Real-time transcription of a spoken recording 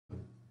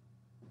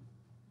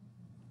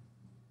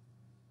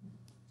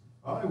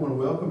I want to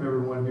welcome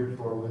everyone here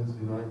to our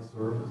Wednesday night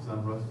service.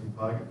 I'm Rusty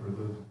Pigott, for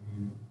those of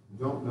you who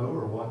don't know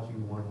or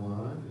watching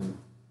online, and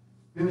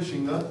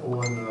finishing up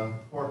on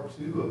part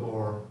two of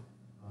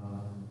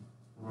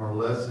our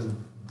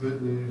lesson,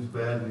 Good News,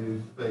 Bad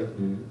News, Fake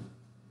News.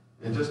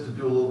 And just to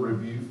do a little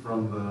review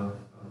from the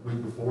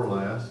week before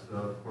last,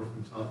 of course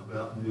we talked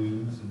about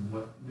news and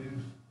what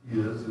news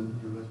is, and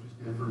that's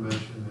just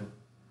information that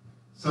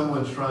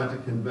someone's trying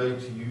to convey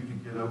to you to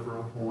get over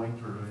a point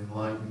or to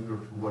enlighten you or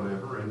to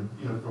whatever. And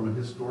from a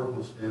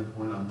historical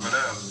standpoint, I'm not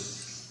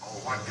sure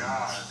oh my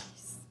God,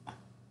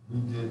 we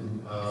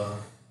didn't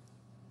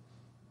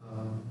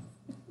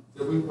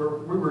that we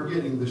were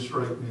getting the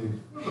straight news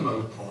for the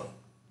most part.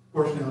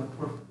 Of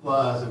course,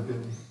 lies have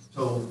been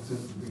told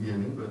since the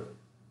beginning, but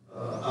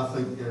I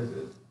think as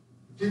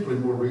particularly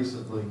more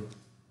recently,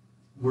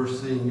 we're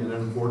seeing, and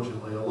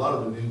unfortunately, a lot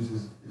of the news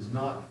is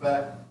not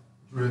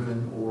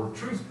fact-driven or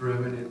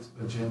truth-driven, it's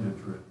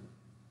agenda-driven.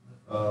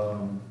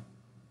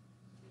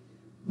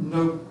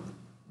 No,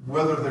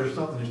 whether there's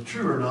something that's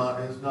true or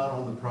not is not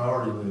on the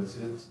priority list.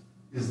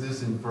 Is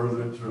this in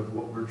furtherance of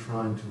what we're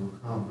trying to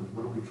accomplish?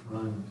 What are we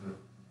trying to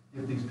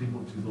get these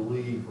people to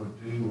believe or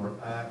do or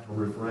act or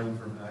refrain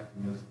from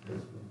acting as the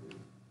case may be?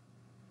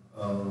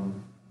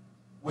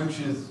 Which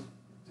is,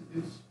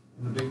 in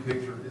the big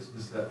picture, it's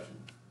deception.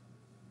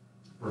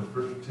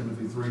 First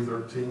Timothy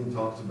 3:13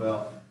 talks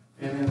about,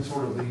 and in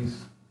sort of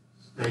these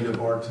state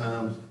of our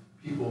times,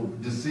 people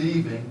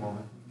deceiving, or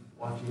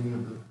watch any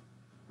of the,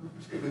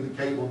 particularly the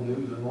cable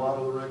news and a lot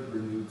of the regular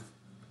news,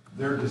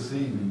 they're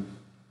deceiving.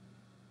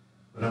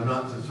 But I'm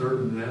not so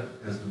certain that,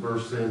 as the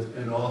verse says,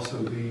 and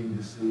also being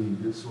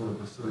deceived. It's sort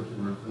of a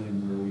circular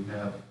thing where we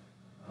have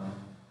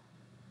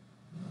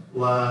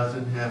lies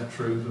and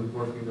half-truths. Of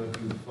course, we know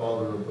who the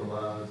father of the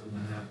lies and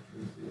the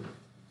half-truth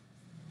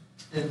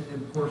is.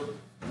 And of course,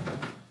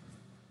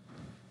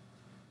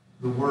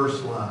 the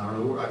worst lie,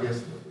 or I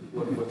guess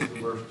what's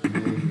the worst to me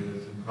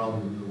is, and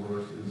probably the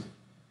worst, is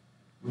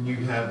when you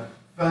have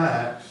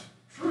facts,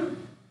 truth,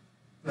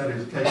 that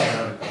is taken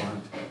out of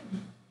context.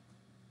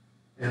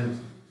 And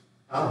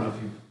I don't know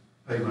if you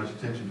paid much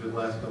attention to it the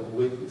last couple of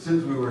weeks, but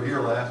since we were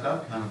here last,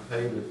 I've kind of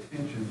paid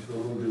attention to a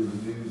little bit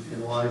of the news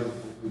in light of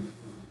what we were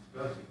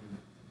discussing.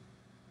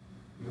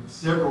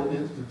 Several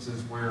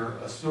instances where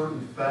a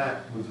certain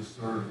fact was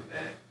asserted,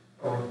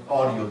 or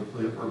audio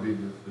clip or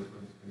video clip,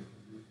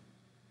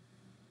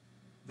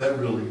 that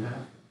really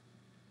happened.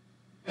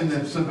 And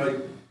then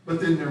but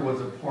then there was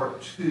a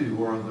part two,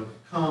 or the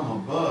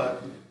comma,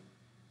 but,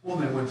 well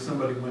then when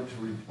somebody went to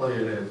replay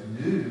it as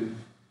news,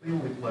 they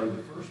only played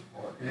the first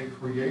part. And it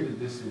created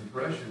this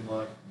impression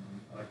like,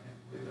 I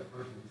can't believe that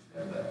person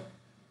said that.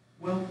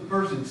 Well, the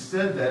person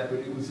said that, but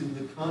it was in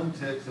the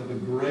context of a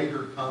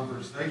greater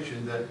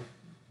conversation that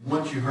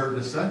once you heard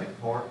the second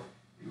part,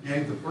 it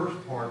gave the first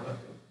part a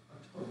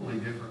totally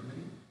different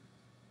meaning.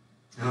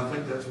 And I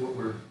think that's what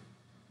we're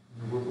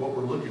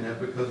looking at,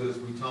 because as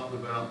we talked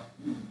about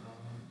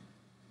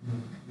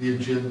the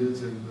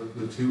agendas and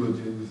the two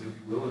agendas, if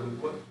you will,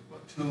 and what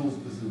tools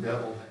does the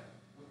devil have?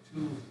 What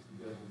tools is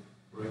the devil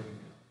breaking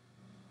out?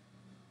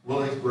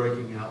 Well, he's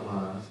breaking out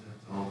lies.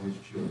 That's all his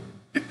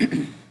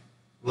children.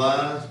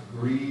 Lies,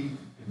 greed,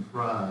 and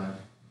pride.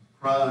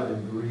 Pride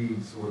and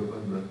greed sort of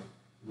in the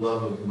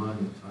love of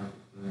money type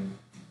of thing.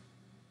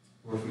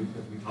 Or as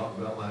we talked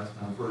about last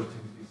time, 1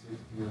 Timothy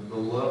 6:10, the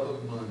love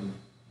of money,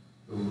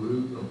 the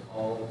root of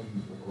all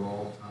evil, or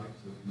all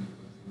types of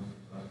evil, as the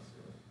God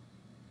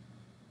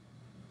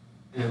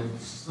said. And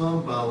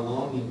some, by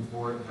longing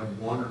for it, have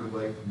wandered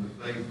away from the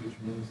faith, which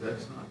means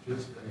that's not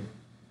just a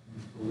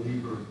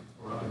believer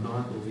or a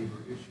non-believer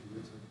issue,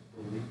 it's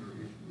a believer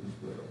issue as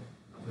well.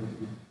 I think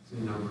we've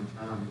seen over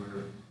time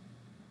where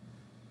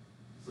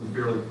some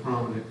fairly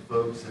prominent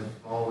folks have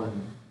fallen.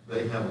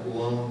 They have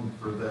longed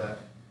for that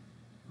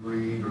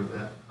greed or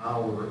that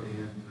power,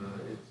 and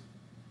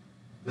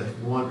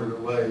they've wandered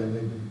away, and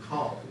they've been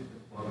caught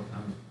a lot of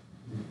times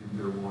in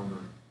their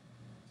wandering.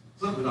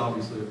 Something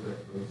obviously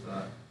affects both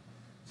sides.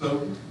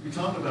 So we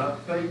talked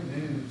about fake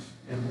news,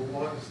 and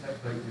what is that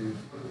fake news?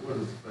 What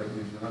is fake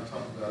news? And I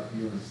talked about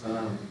being a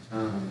sign of the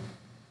times,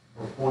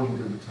 or pointing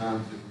to the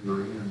times that we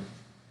are in.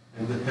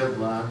 And the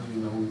headlines,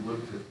 we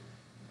looked at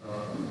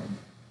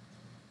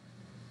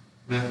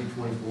Matthew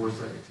 24, 2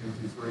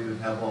 Timothy 3, that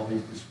have all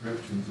these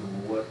descriptions of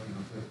what,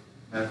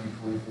 Matthew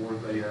 24,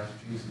 they asked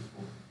Jesus,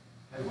 well,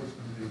 hey, what's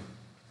going to be a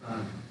sign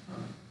of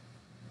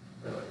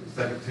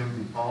the time? 2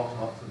 Timothy, Paul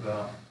talks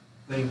about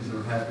things that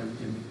are happening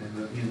in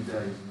the end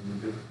days, in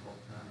the difficult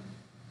times.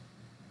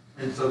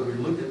 And so we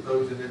look at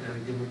those, and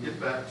again, we get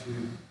back to,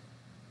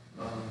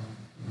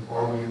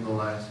 are we in the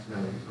last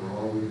days, or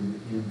are we in the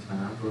end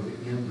times, or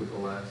the end of the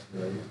last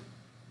days?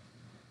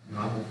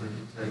 I don't think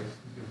it takes,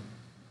 you can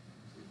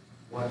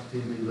watch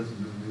TV, listen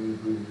to the news,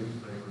 read the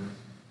newspaper,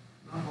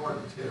 it's not hard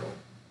to tell.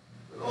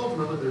 But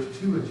ultimately, there's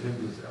two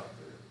agendas out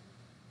there.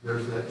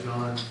 There's that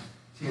John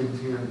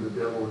 10:10, the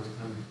devil has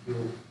come to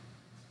kill,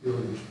 steal,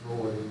 and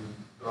destroy, and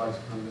God's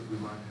come that we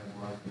might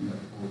have life and have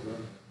full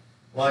abundance.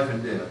 Life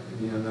and death.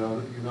 And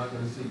that you're not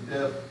going to see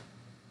death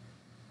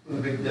with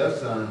a big death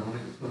sign on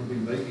it, it's going to be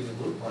making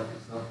it look like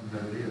it's something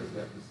that it is,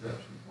 that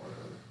deception part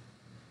of it.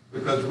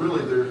 Because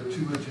really there's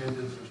two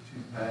agendas, there's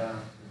two paths,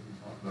 as we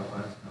talked about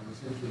last time,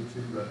 essentially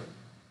two roads.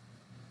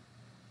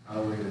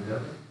 Highway to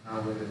heaven,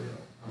 highway to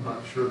hell. I'm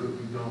not sure that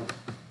we don't,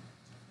 as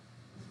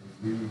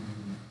we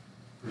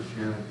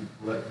Christianity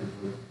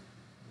collectively,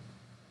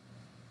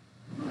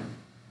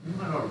 you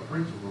might ought to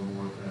preach a little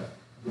more of that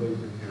road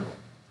to hell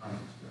type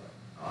of stuff.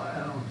 I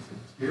don't want to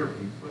scare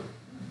people, but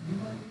you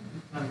might need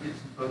to kind of get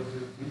some folks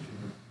that are teaching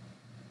them.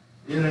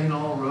 It ain't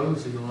all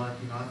rosy, like,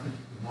 I think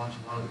you can watch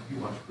a lot of, if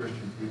you watch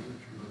Christian TV,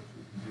 which you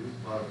do,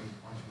 a lot of you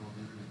watching on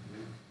the internet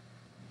too.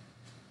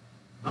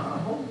 Not a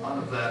whole lot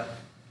of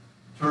that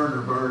turn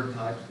or burn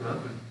type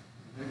stuff, and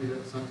maybe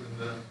that's something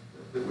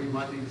that we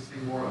might need to see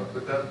more of,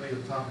 but that would be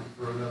a topic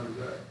for another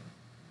day.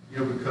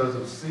 Because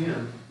of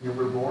sin,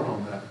 we're born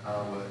on that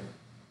highway,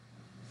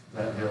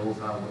 that hell's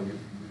highway, if you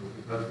will,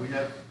 because we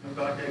have,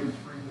 God gave us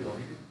free will.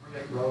 He didn't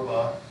create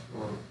robots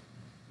or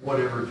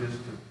whatever just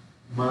to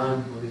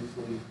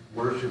mindlessly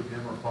worship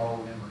Him or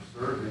follow Him or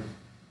serve Him.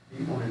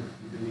 He wanted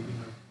it to be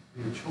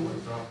a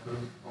choice,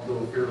 although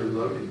a fairly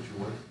loaded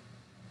choice.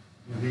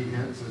 He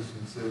hints us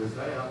and says,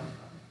 hey, I'm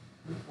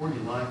before you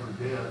life or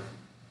death,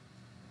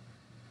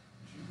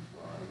 choose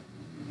life.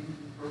 You need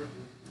to encourage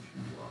us to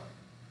choose life.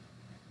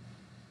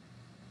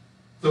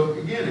 So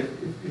again,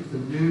 if the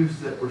news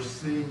that we're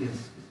seeing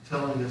is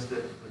telling us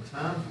that the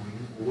time's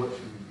winning, well, what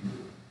should we be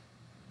doing?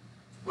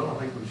 Well, I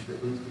think we should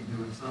at least be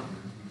doing something.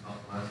 As we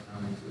talked last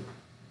time, we said,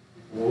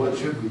 well, what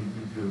should we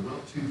be doing? Well,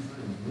 two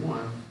things.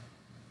 One,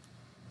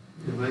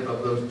 to make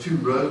up those two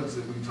roads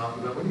that we talked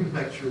about, we need to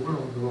make sure we're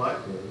on the right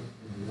road,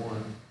 number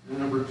one. And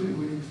number two,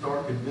 we need to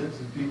start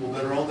convincing people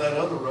that are on that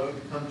other road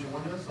to come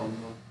join us on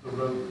the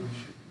road that we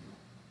should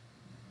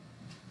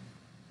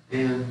be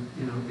on. And,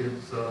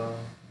 it's,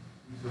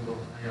 you said, well,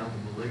 hey, I'm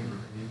a believer. And,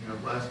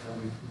 last time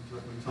we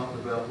talked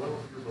about, well,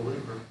 if you're a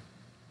believer,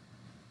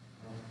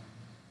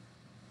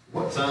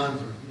 what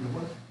signs are,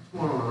 what's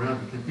going on around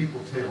you? Can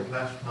people tell?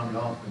 Pastor Tommy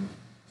often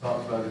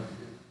talks about it.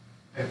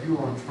 If you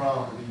were on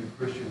trial for being a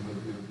Christian,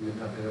 would there be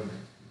enough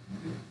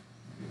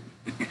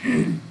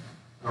evidence?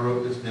 I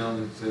wrote this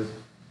down that says,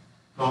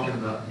 talking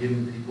about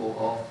getting people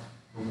off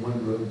from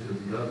one road to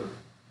the other.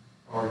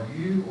 Are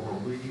you or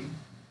we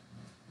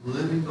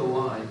living the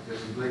life that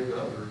would make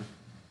others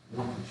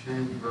want to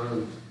change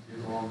roads to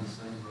get on the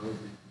same road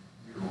that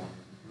you're on?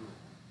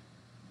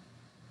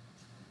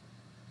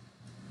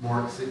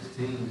 Mark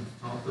 16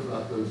 talks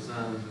about those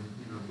signs of,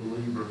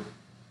 believer,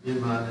 in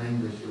my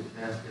name they shall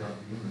cast out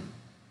demons.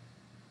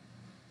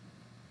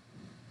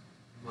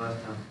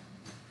 Last time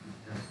we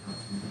cast out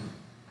demons.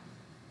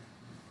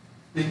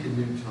 Speak in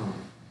new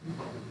tongues. You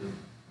probably did.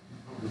 You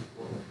probably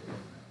spoiled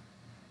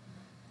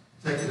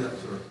that. Take it up,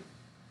 sir.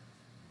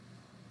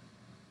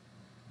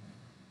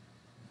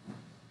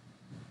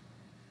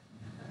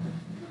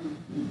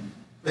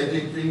 They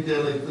do any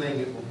deadly thing,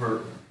 it will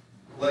hurt.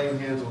 Laying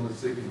hands on the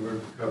sick and we're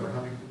recovered.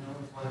 How many know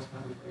the last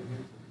time we laid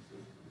hands on the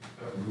sick and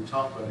recovered? We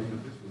talked about even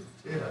if this was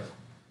a test,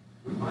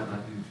 we might not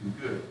do too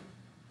good.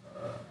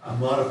 I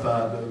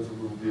modified those a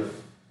little bit.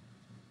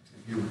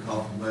 If you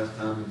recall from last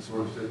time, and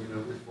sort of said,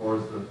 as far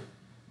as the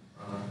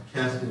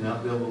casting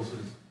out devils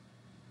is,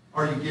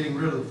 are you getting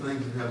rid of the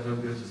things that have no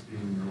business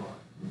being in your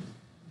life?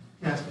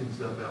 Casting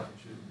stuff out that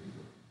shouldn't be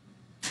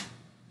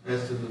good.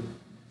 As to the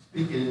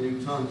speaking in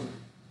new tongues,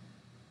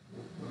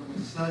 what are we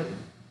saying?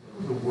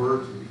 What are the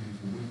words that we use?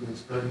 We've been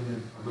studying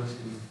and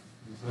listening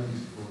in Sunday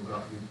school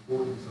about the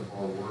importance of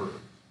our words.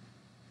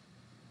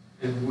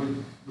 And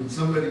would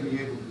somebody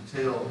be able to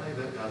tell, hey,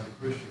 that guy's a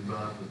Christian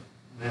by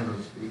the manner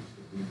of speech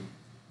that we use?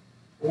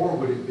 Or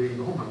would it be,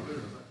 oh my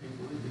goodness, I can't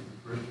believe he's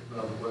a Christian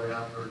by the way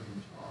I've heard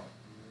him talk.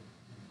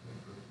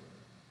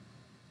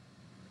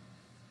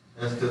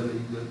 As to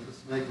the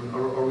snake,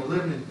 are we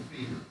living in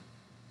fear?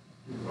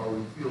 Are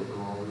we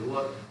fearful? Are we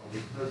reluctant? Are we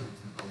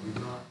hesitant? Are we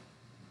not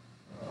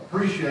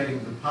appreciating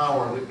the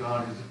power that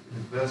God has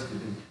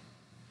invested in?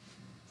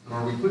 And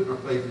are we putting our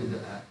faith into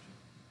action?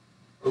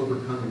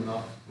 Overcoming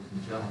obstacles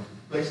and challenges.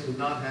 Basically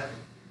not having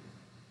fear.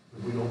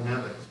 Because we don't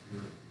have that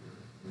spirit of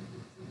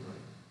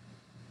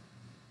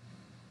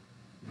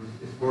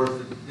fear. As far as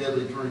the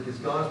deadly drink, is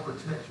God's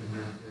protection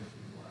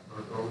manifesting in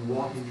life? Are we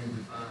walking in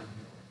divine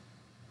health?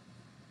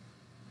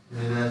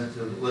 And as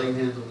to laying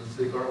hands on the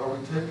sick, are we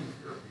taking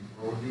care of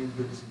people? Are we being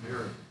good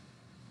Samaritans?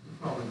 We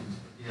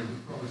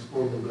probably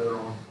score a little better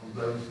on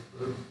those,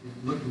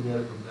 looking at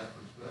it from that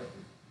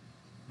perspective.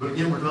 But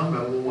again, we're talking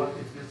about, well, what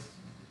if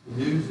the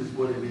news is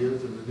what it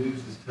is, and the news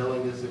is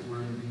telling us that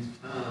we're in these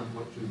times,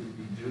 what should we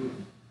be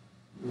doing?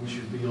 We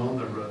should be on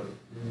the road,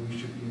 and we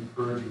should be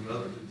encouraging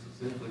others. It's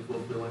essentially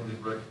fulfilling the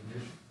Great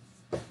Commission.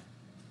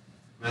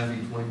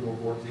 Matthew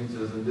 24:14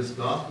 says, and this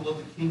gospel of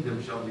the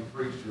kingdom shall be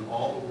preached in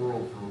all the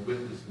world for a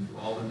witness unto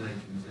all the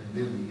nations, and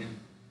then the end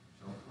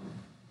shall come.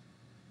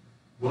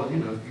 Well, if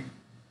you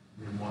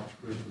watch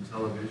Christian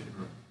television,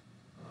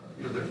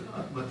 or there's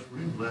not much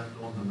room left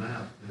on the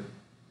map that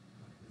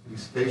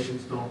these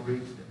stations don't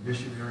reach, that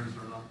missionaries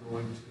are not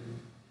going to.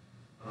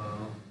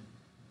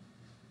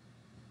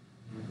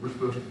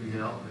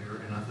 out there,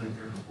 and I think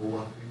there's a whole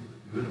lot of people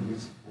that do it, and we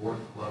support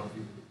a lot of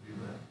people that do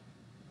that.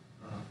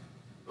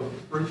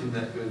 Preaching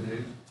that good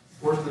news.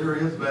 Of course, there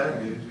is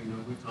bad news. You know,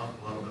 we talked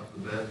a lot about the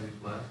bad news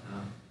last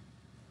time.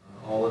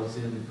 All have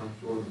sinned and come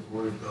short of the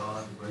glory of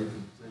God. The wages of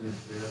sin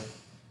is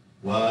death.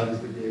 Wide is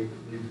the gate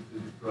that leads to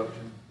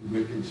destruction. The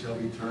wicked shall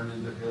be turned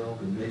into hell.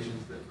 The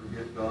nations that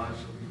forget God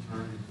shall be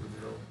turned into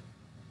hell.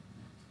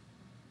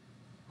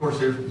 Of course,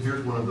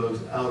 here's one of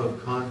those out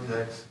of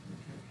context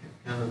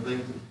kind of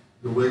things.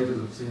 The wages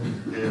of sin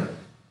is death.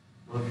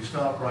 Well, if you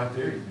stop right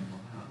there, you think, well,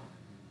 I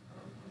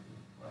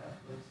don't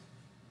think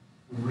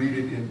let's read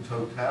it in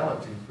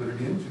totality, put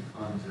it into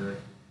context.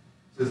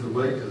 It says the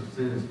wages of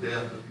sin is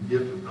death, but the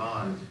gift of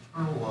God is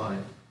eternal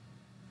life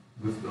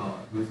with God,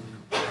 with Him.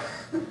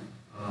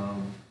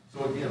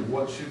 So again,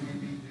 what should we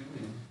be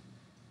doing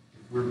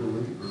if we're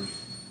believers?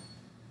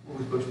 What are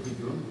we supposed to be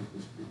doing with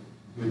this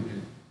good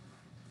news?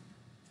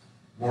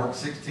 Mark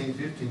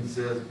 16:15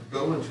 says,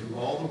 go into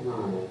all the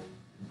world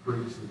and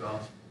preach the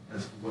gospel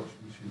as to what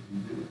we should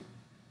be doing.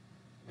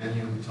 And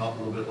you know, we talked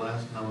a little bit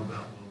last time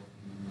about, well,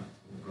 my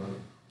brother, I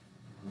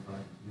don't know if I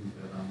can do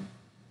that, I'm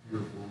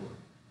fearful, or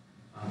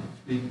I don't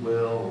speak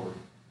well, or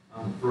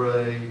I'm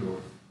afraid,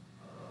 or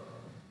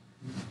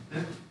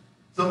and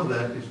some of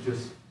that is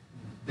just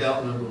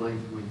doubt and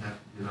unbelief that we have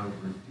to get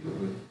over and deal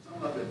with.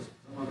 Some of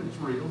it's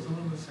real. Some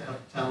of us have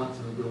talents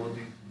and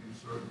abilities to do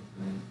certain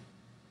things.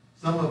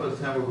 Some of us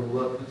have a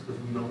reluctance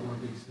because we don't want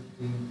to be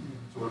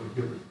sort of a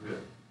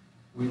hypocrite.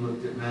 We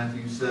looked at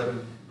Matthew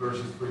 7,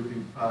 verses 3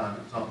 through 5.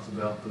 It talks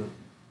about the,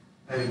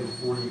 hey,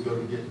 before you go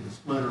to get the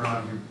splinter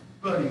out of your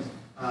buddy's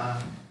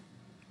eye,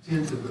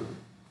 tend to the,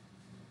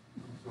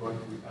 I'm sorry, are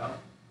we out?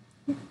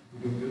 We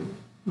doing good?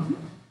 Mm-hmm.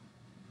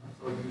 I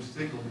saw you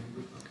signal me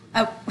or something.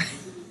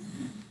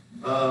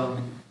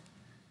 Oh.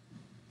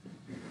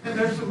 And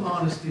there's some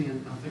honesty,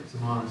 and I think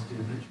some honesty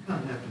in that. You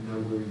kind of have to know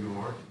where you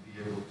are to be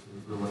able to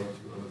relate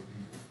to other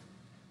people.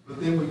 But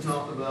then we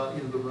talked about,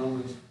 you know, the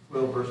Romans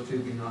 12, verse 2,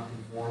 be not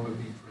conformed, but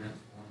be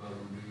transformed by the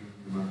renewing of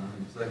your mind.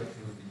 And 2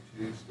 Timothy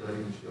 2,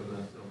 study and show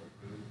thyself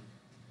approved.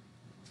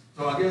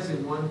 So I guess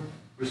in one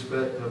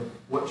respect of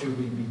what should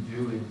we be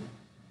doing,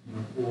 you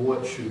know, or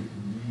what should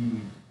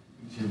we,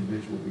 each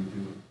individual, be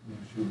doing? You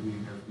know, should we,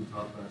 as we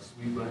talked about,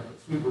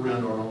 sweep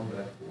around our own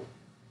back door?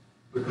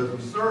 Because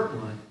we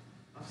certainly,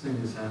 I've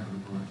seen this happen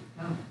a bunch.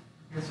 Kind of,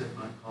 I guess I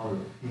might call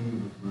it a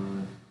peeve of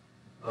mine,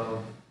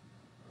 of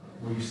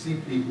where you see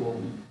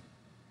people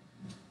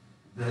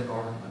that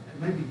are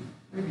maybe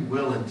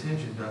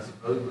well-intentioned, I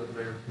suppose, but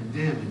they're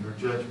condemning or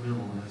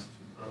judgmental as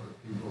to other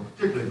people,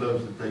 particularly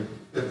those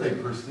that they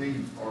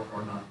perceive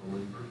are not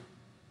believers.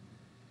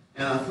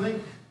 And I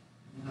think,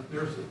 you know,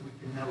 we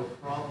can have a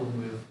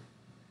problem with,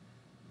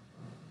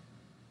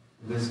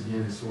 this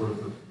again is sort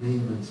of the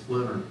beam and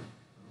splinter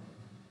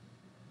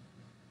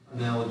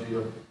analogy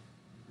of, you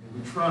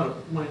know, we try to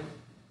point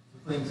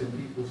to things in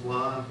people's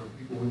lives or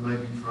people we may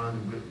be trying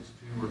to witness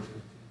to or to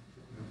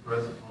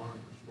impress upon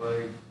or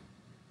persuade,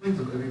 things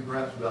that maybe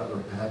perhaps about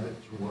their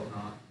habits or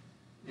whatnot.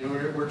 You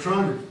know, we're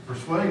trying to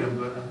persuade them,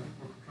 but I think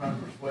we're trying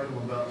to persuade them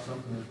about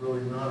something that's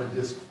really not a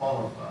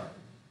disqualified.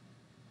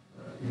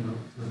 You know,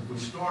 because if we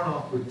start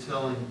off with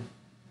telling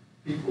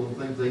people the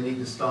things they need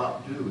to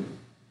stop doing,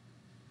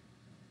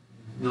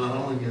 not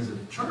only is it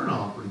a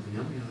turn-off for them, you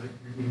know,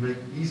 you may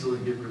easily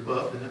get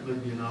rebuffed, and that may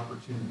be an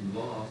opportunity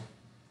lost.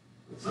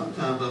 But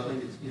sometimes I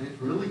think it's, you know, it's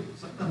really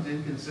sometimes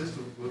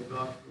inconsistent with what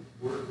God's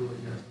Word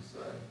really has to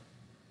say.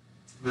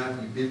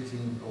 Matthew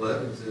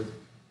 15:11 says,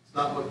 it's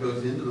not what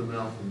goes into the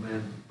mouth of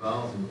man that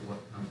defiles him, but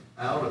what comes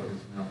out of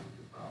his mouth that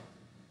defiles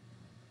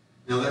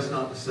him. Now, that's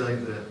not to say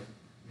that,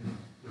 you know,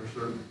 there are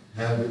certain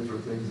habits or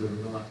things that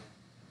are not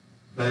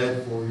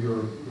bad for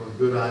you or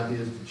good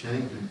ideas to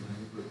change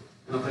anything. But,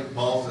 and I think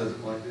Paul says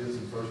it like this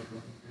in 1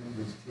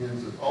 Corinthians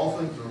 10, says, all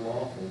things are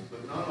lawful,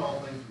 but not all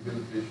things are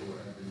beneficial or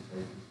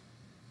advantageous.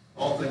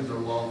 All things are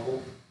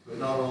lawful, but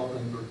not all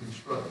things are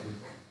constructive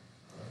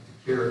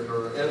to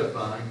character or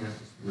edifying as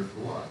to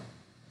spiritual life.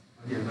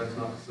 Again, that's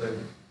not to say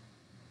that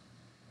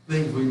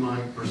things we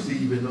might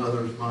perceive in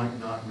others might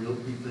not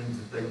really be things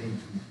that they need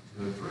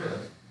to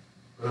address.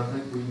 But I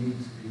think we need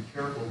to be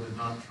careful in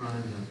not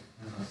trying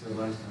to, as I said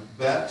last time,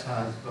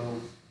 baptize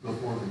folks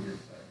before they get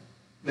saved.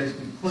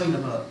 Basically, clean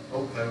them up.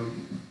 Okay,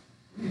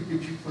 we need to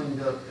get you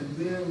cleaned up, and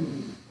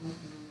then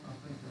I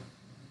think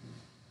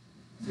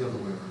it's the other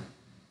way around.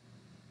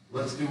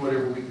 Let's do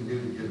whatever we can do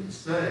to get them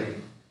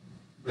saved.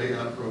 I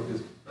approach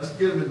this. Let's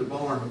get them in the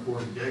barn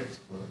before the gates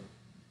close.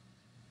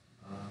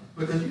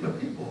 Because, you know,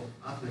 people,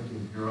 I think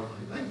inherently,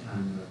 they kind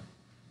of know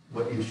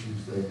what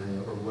issues they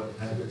have or what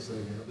habits they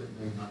have that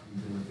may not be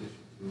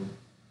beneficial to them.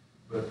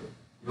 But,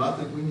 you know, I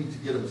think we need to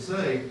get them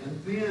saved,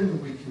 and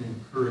then we can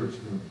encourage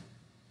them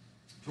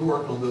to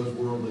work on those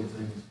worldly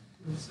things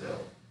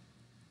themselves.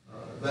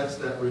 That's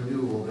that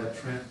renewal, that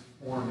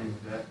transforming,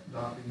 that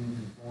not being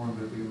conformed,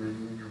 but being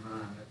renewing your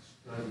mind, that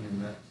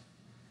studying, that.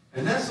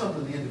 And that's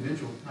something the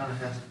individual kind of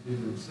has to do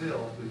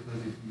themselves,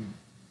 because if you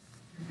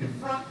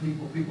confront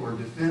people, people are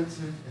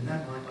defensive, and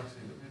that might, like I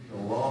say, that may be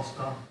a lost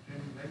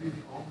opportunity, maybe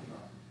the only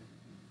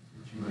opportunity to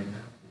you may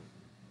have for them.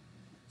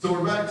 So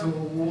we're back to,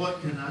 well,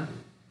 what can I do?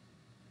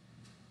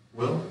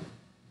 Well,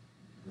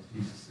 as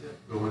Jesus said,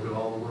 go into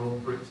all the world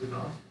and preach the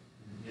gospel.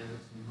 And again,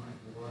 you might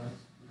go, well,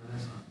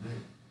 that's not me.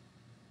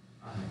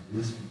 I have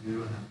this to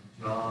do. I have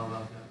a job.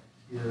 I've got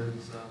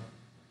kids.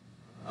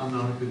 I'm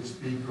not a good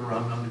speaker.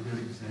 I'm not a good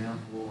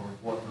example or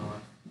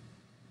whatnot.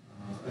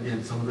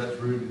 Again, some of that's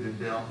rooted in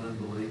doubt and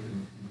unbelief,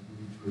 and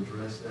we need to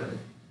address that.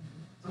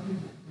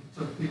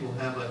 Some people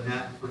have a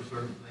knack for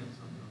certain things.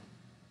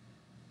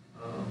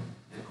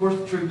 And of course,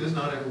 the truth is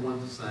not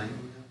everyone's the same.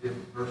 We have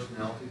different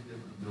personalities,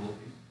 different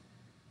abilities.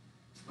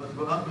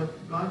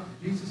 But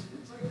Jesus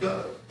did say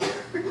go.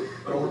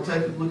 But I want to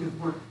take a look at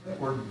that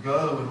word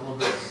go in all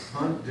the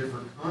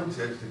different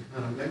contexts to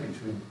kind of maybe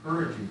to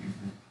encourage you. You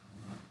think,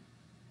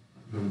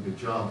 I'm doing a good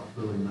job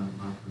fulfilling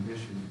my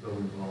commission to go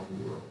into all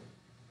the world.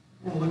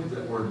 I want to look at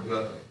that word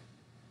go.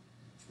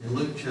 In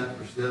Luke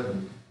chapter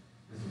 7,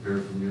 it's a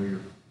very familiar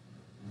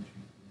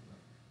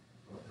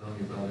I'll tell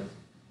you about it.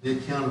 The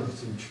account of the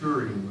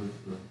centurion with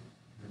the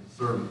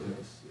servant that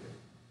was sick.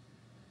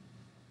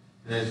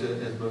 And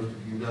as most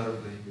of you know,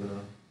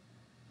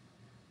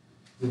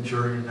 the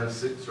centurion had a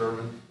sick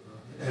servant.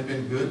 Had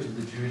been good to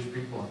the Jewish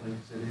people. I think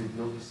he said he had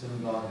built a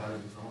synagogue out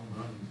of his own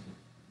money.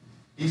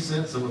 He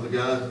sent some of the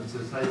guys and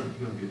says, hey,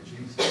 you're going to get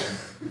Jesus.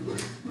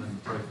 Let him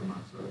pray for my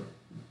servant.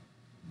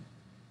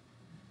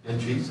 And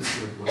Jesus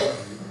said, well,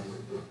 let's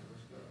go.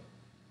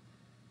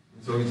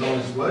 And so he's on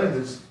his way.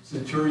 This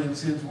centurion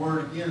sends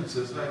word again and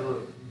says, hey,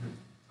 look,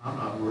 I'm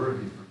not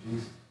worthy for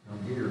Jesus to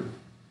come here.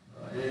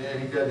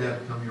 And he doesn't have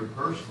to come here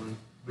personally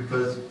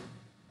because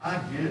I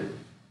get it.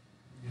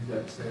 You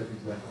have to say it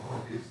exactly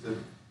like he said.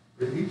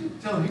 But he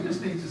just tell him he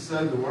just needs to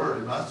say the word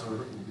and my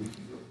servant will be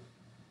healed.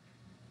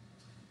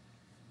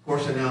 Of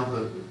course, and now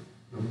the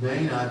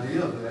main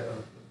idea of that,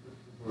 of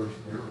the verse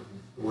there,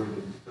 the story that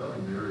he's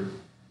telling there, is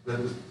that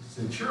the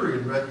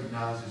centurion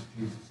recognizes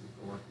Jesus'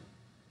 authority.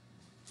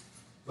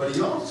 But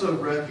he also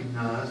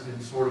recognized, and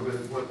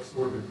what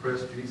sort of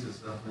impressed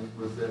Jesus, I think,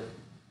 was that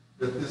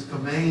this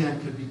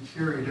command could be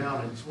carried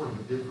out in sort of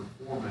a different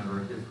format or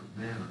a different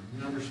manner.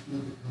 He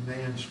understood the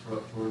command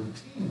structure or the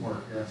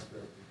teamwork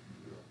aspect, if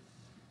you will.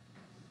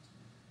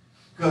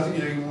 Because,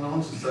 he went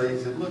on to say, he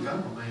said, look,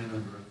 I'm a man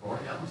under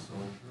authority. I'm a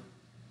soldier.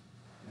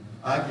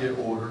 I get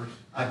orders.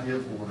 I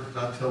give orders.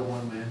 I tell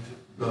one man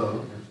to go.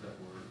 There's that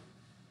word.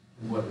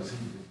 And what does he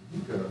do? He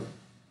goes.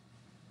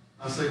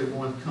 I say to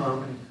one,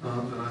 come, and he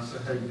comes. And I say,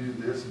 hey, do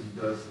this, and he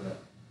does that.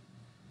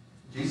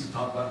 Jesus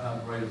talked about how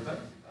great a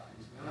faith he got.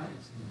 He said, man, I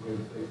ain't seen great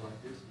a faith like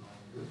this in all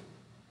of this.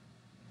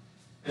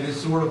 And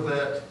it's sort of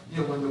that,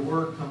 when the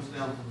word comes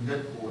down from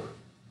headquarters,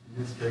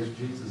 in this case,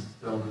 Jesus is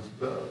telling us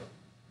go.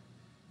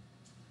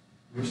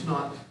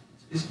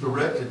 It's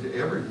directed to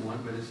everyone,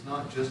 but it's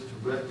not just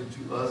directed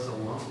to us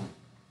alone.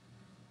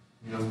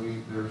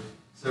 There's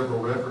several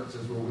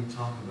references where we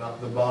talk about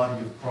the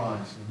body of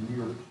Christ, and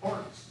we are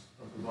parts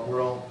of the body.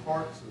 We're all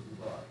parts of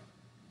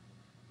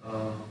the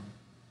body.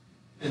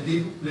 And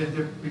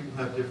different people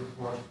have different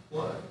parts to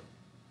play.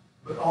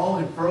 But all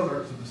in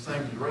furtherance of the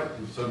same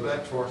directive. So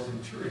back to our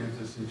centurion, if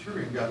the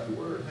centurion got the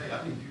word, hey,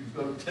 I need you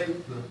to go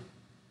take the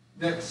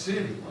next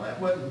city. Well, that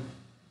wasn't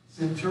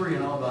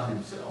centurion all by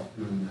himself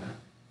doing that.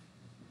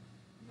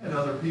 He had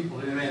other people,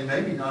 and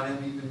maybe not him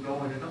even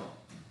going at all.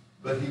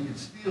 But he could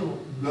still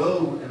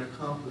go and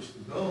accomplish the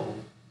goal.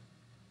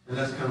 And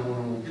that's kind of what I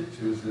want to get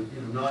to, is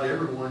that, not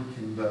everyone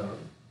can go.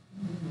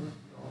 We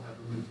all have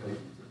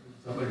limitations.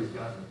 Somebody's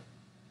got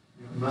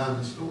to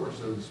mind the store,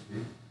 so to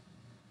speak.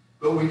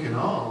 But we can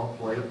all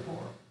play a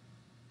part.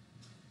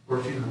 Of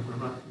course, we're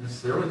not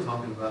necessarily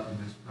talking about the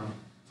mission. I'm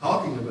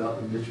talking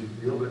about the mission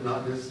field, but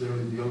not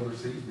necessarily the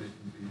overseas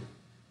mission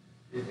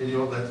field.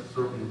 And that's a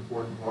certainly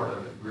important part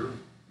of it. We're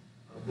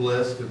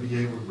blessed to be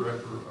able to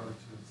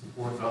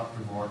support Dr.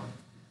 Martin,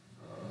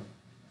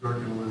 Dirk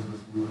and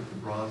Elizabeth Lewis, the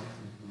Brazos,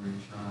 and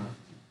Marie China.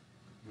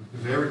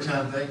 Because every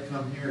time they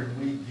come here and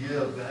we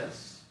give,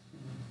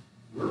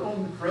 we're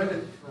on the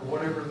credit for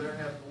whatever they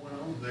have going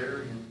on there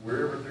and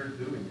wherever they're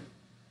doing it.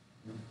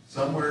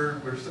 Somewhere,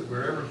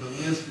 wherever the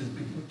list is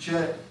being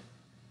checked,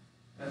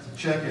 that's a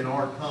check in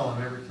our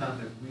column every time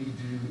that we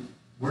do.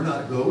 We're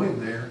not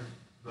going there,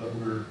 but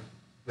we're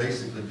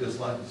basically just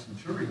like the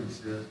centurion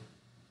said,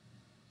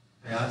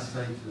 hey, I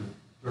say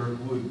to Dirk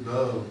Wood,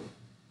 go.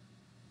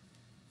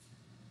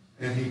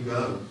 And he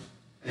goes.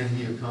 And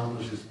he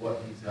accomplishes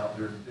what he's out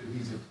there to do.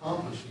 He's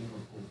accomplishing or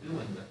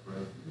fulfilling that great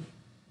mission.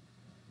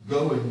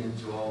 Going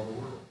into all the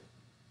world.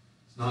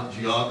 It's not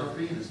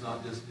geography, and it's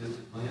not just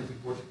distant lands.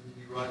 Of course, it can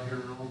be right here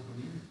in our own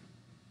community.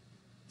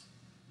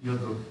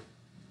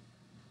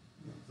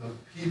 The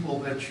people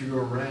that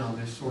you're around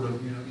is sort of,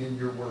 in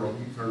your world.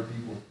 You've heard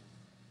people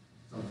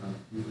sometimes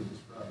usually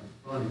describe it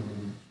as funny when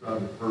you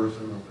describe a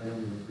person or a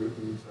family or a group,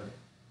 and you say,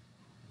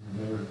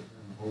 they're in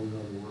a whole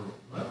other world.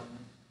 Well,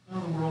 that's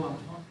not the world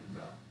I'm talking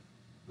about.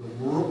 The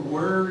world,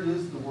 where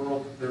is the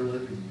world that they're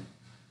living in?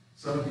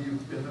 Some of you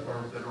that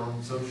are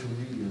on social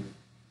media,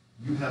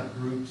 you have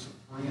groups of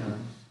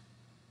friends,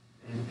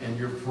 and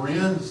your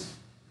friends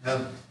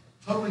have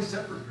totally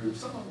totally separate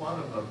groups. A lot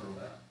of them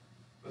overlap.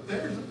 But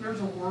there's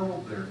a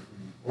world there for you.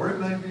 Or it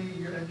may be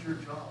you're at your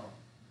job.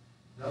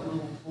 That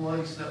little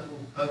place, that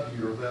little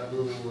cubby, or that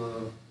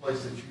little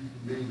place that you can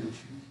be, that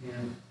you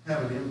can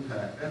have an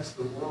impact. That's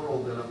the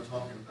world that I'm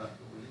talking about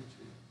going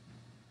into.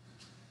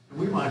 And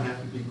we might have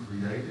to be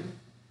creative.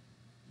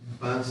 You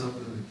find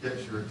something that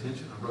catches your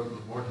attention. I wrote in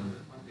the morning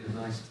that might be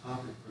a nice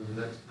topic for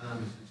the next time,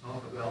 is to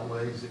talk about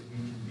ways that we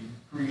can be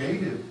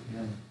creative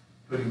in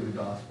putting the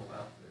gospel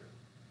out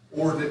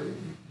there, or that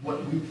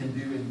what we can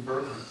do in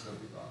furtherance of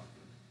the gospel.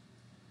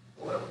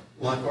 Well,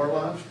 like our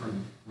live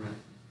stream, for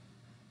instance.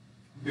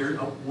 Very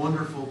a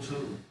wonderful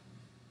tool.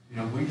 You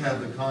know, we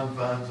have the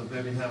confines of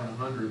maybe having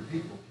 100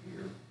 people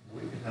here.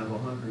 We can have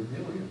 100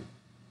 million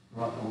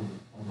right on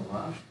the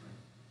live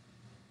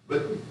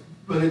stream.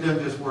 But it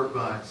doesn't just work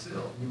by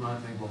itself. You might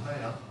think, well,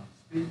 hey, I'm a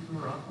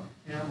speaker, I'm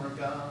a camera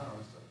guy.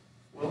 Or so.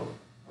 Well,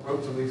 I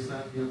wrote some of these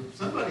things. You know,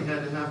 somebody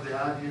had to have the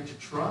idea to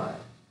try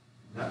it.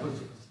 That was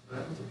a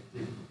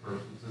particular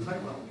person who says, hey,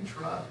 why don't we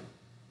try it?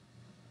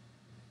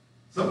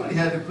 Somebody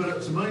had to put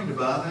up some money to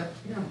buy that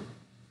camera.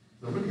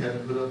 Somebody had to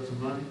put up some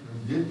money,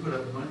 and did put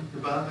up money to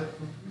buy that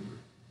computer.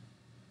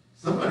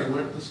 Somebody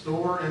went to the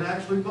store and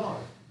actually bought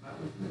it. That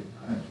was me.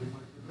 I actually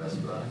went to Best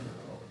Buy.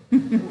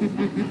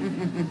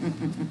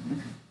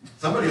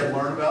 Somebody had to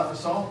learn about the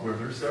software.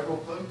 There's several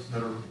folks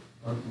that are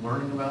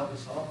learning about the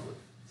software.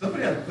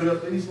 Somebody had to put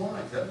up these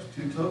lights. That was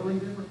two totally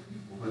different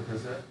people,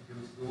 because that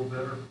gives us a little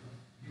better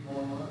view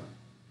online.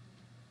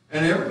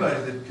 And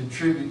everybody that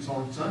contributes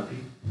on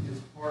Sunday is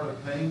part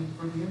of paying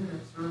for the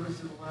internet service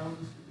that allows us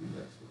to do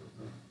that sort of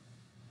thing.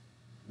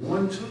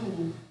 One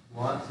tool,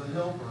 lots of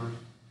helpers.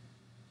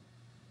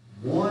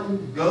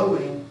 One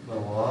going, but a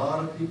lot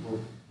of people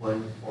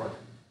playing a part.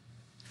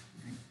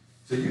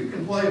 So you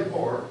can play a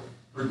part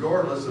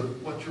regardless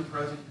of what your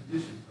present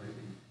condition may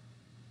be.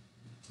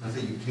 I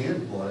say you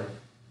can play.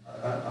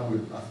 I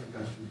think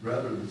I should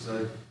rather than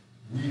say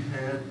we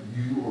had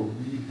you, or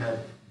we had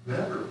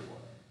better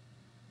play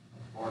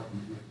a part in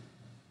doing it.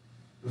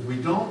 Because we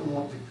don't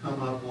want to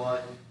come up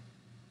like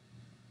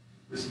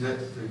this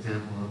next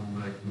example I'm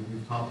going to make.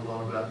 We've talked a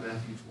lot about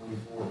Matthew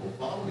 24. Well,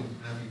 following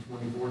Matthew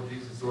 24,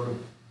 Jesus sort of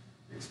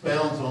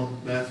expounds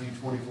on Matthew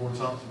 24,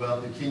 talks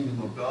about the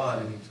kingdom of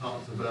God, and he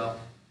talks about,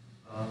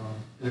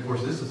 and of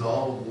course this is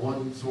all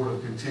one sort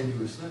of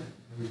continuous thing.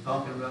 And he's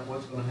talking about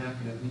what's going to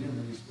happen at the end,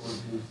 and he sort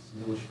of gives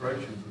some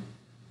illustrations of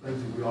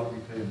things that we ought to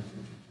be paying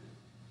attention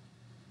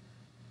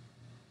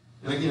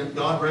to. And again,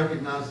 God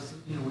recognizes,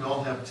 you know, we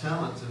all have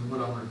talents, and what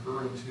I'm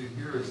referring to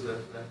here is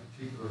that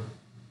particular,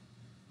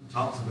 he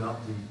talks about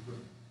the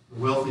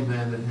wealthy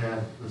man that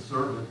had the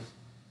servants,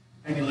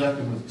 and he left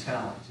him with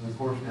talents. And of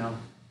course now,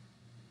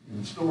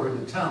 in the story,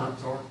 the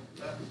talents are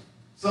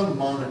some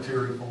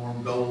monetary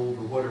form, gold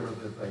or whatever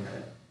that they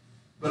had.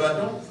 But I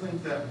don't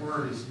think that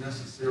word is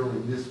necessarily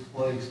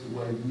misplaced the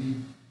way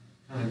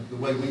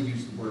we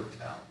use the word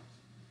talent.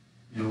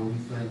 You know, we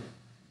think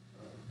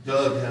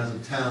Doug has a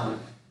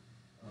talent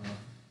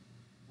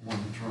on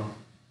the drum.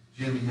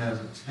 Jimmy has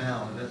a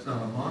talent. That's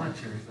not a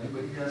monetary thing,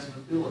 but he has an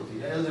ability.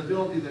 He has an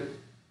ability that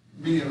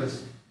many of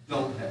us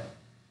don't have.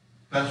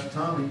 Pastor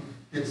Tommy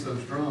hits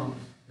those drums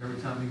every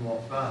time he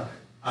walks by there.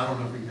 I don't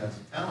know if he has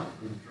a talent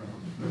for the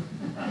drums.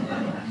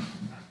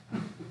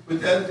 But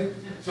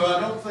so I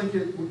don't think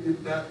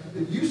that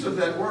the use of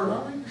that word,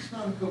 I think it's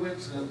not a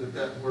coincidence that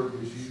that word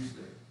was used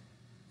there.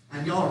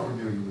 And y'all are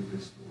familiar with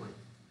this story.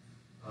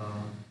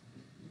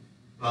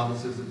 The Bible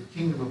says that the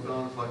kingdom of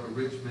God is like a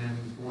rich man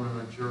who's going on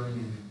a journey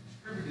and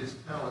distributed his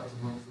talents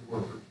amongst the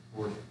workers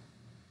for him.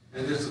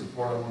 And this is the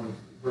part I want to,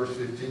 verse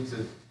 15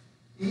 says,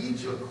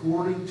 each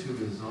according to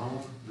his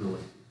own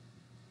ability.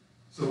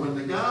 So when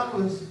the guy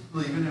was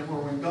leaving, and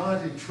when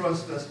God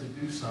entrusts us to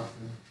do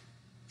something,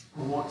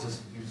 or wants us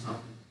to do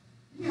something,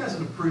 he has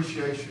an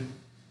appreciation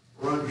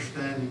or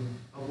understanding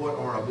of what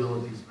our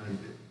abilities may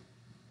be.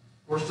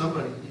 Or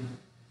somebody, you know,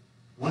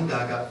 one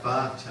guy got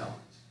 5 talents.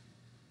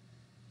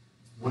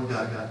 One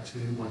guy got 2,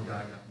 one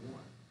guy got 1.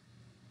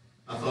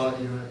 I thought,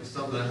 you know, it's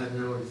something I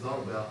hadn't really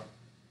thought about.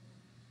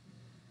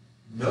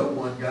 No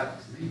one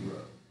got 0.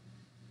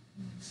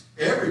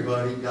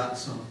 Everybody got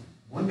something.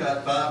 One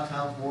got 5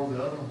 times more than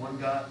the other, one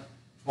got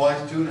twice,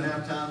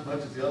 2.5 times as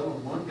much as the other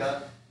one, one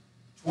got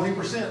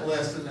 20%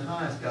 less than the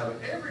highest guy, but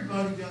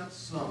everybody got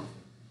something.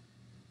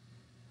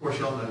 Of course,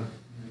 y'all know,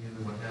 you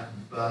know what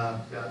happened.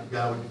 The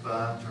guy with the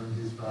 5 turned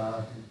his 5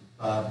 into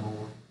 5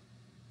 more.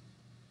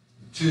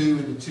 2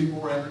 into 2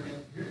 more. And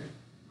here,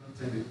 I'm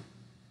thinking,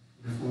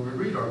 when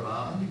we read our Bible,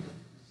 I think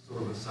it's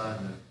sort of a side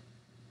note.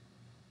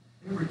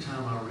 Every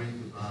time I read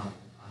the Bible,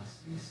 I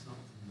see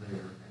something there.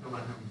 I don't know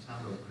how many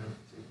times I've read a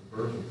particular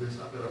verse of this.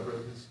 I bet I've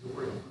read this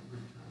story 100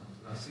 times.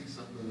 And I see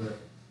something that,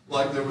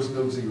 like there was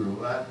no 0.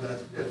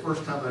 That's the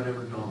first time that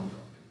ever dawned on me.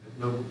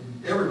 No,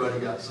 everybody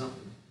got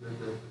something that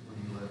when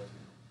he left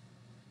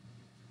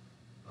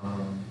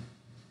him.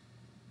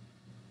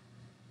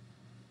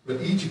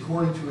 But each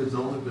according to his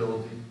own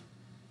ability.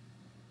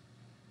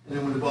 And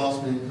then when the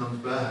boss man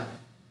comes back,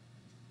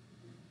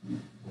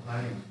 well,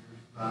 hey,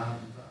 here's 5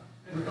 and 5.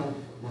 And we don't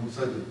want to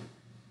say that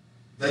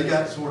they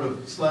got sort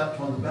of slapped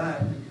on the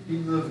back.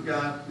 Even though the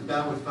guy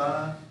with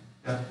 5,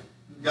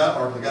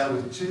 or the guy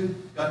with 2,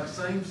 got the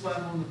same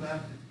slap on the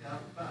back that the guy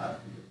with 5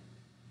 did.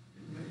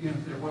 You know,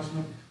 there was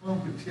no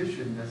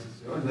competition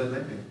necessarily. They may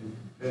be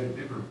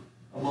competitive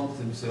amongst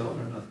themselves.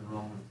 There's nothing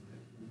wrong with it.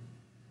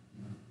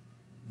 You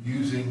know,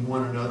 using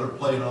one another,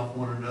 playing off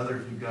one another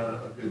if you've got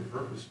a good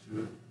purpose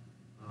to it.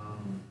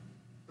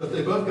 But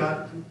they both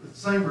got the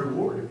same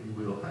reward, if you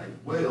will. Hey,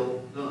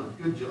 well done,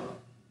 good job.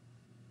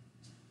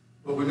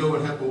 But we know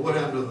what happened. What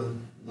happened to the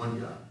one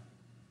guy?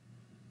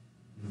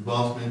 The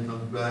boss man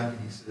comes back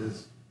and he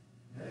says,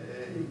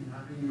 "Hey, I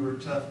knew you were a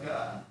tough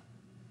guy.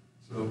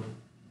 So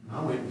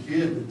I went and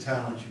hid the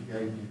talent you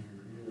gave me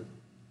here."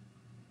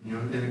 You know,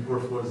 and of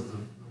course, what does the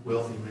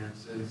wealthy man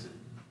say? He said,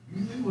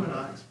 "You knew what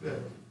I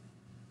expected."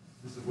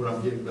 This is what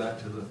I'm getting back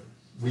to the,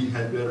 we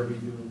had better be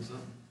doing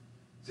something.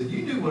 He said,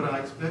 "You knew what I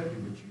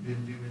expected, but you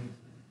didn't do anything.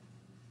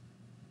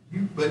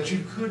 But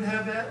you could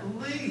have at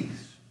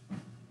least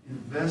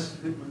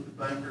invested it with the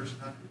bankers,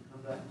 and I could have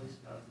come back and at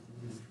least got it with the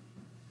interest."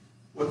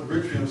 What the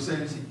rich man was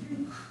saying is,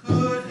 you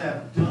could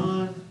have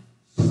done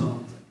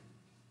something.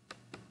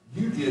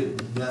 You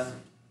did nothing.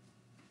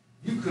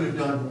 You could have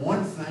done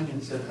one thing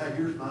and said, "Hey,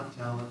 here's my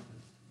talent.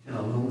 Can I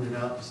loan it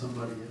out to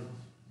somebody else?"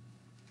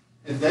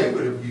 And they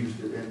would have used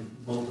it and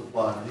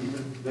multiplied it,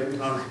 even maybe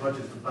not as much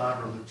as the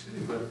 5 or the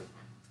 2, but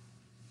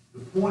the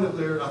point of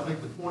there, I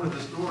think the point of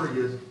the story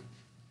is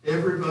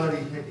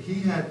everybody,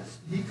 he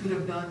could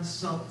have done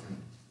something,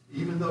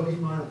 even though he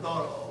might have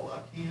thought, "Oh, I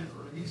can't,"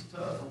 or "He's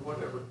tough," or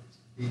whatever.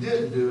 He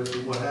didn't do it,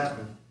 and what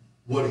happened?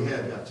 What he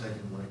had got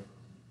taken away from him.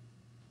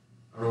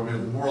 I wrote here,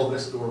 the moral of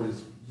this story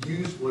is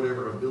use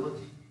whatever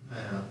ability you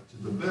have to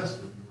the best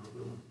of your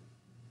ability.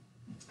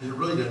 And it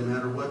really doesn't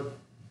matter what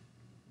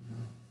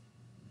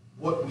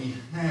we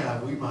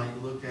have. We might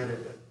look at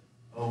it,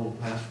 "Oh,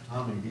 Pastor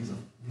Tommy, he's a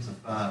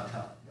 5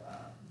 talent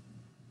guy.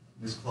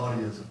 Miss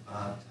Claudia is a 5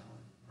 talent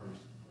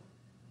person."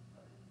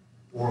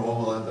 Or,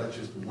 "Oh, well, that's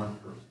just a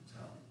 1-person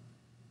talent."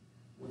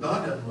 Well,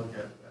 God doesn't look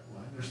at it that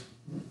way. There's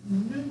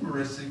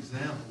numerous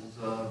examples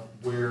of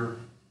where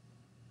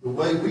the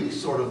way we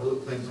sort of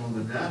look things in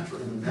the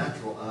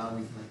natural eye,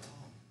 we think,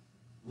 "Oh,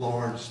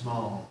 large,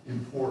 small,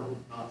 important,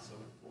 not so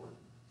important."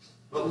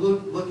 But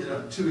look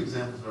at 2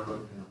 examples I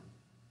wrote down.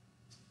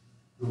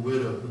 The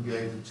widow who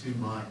gave the 2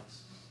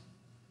 mites.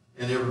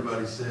 And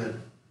everybody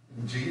said,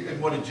 and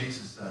what did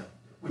Jesus say?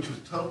 Which was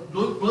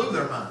blew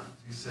their minds.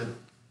 He said,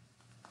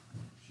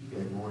 "She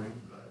gave more than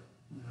anybody."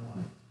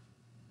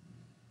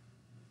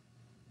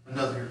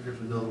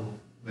 Here's another one,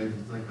 maybe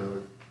think of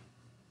it.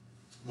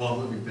 Well,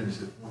 let me finish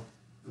it.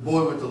 The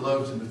boy with the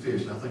loaves and the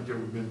fish. And I think there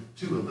would have been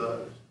 2 of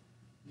those.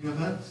 You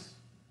know,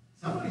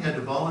 somebody had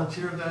to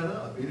volunteer that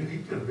up. You know, he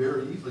could have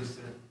very easily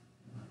said,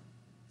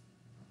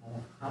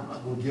 "I'm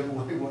not going to give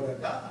away what I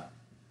got."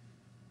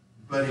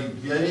 But he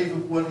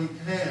gave what he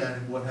had,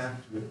 and what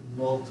happened to it?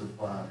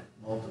 Multiplied it.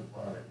 I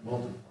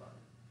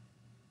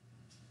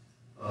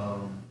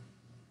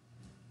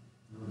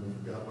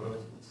forgot what I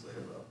was going to say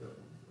about that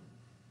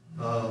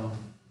one.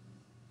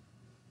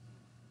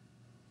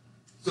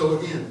 So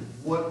again,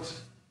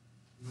 what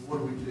do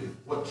we do?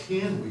 What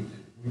can we do?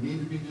 We need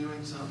to be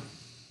doing something.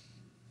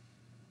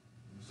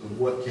 So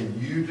what can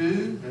you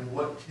do, and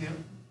what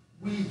can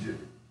we do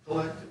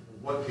collectively?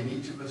 What can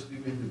each of us do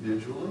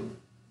individually?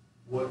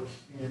 What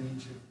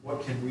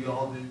can we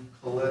all do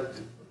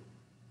collectively?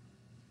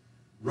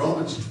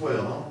 Romans 12,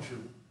 I want you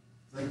to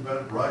think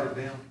about it, write it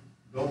down,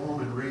 go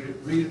home and read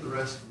it the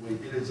rest of the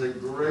week. It is a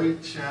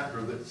great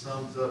chapter that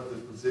sums up the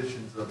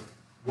positions of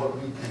what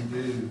we can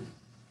do.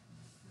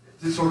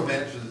 This sort of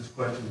answers this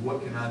question,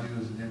 what can I do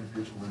as an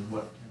individual, and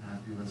what can I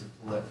do as a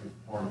collective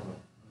part of a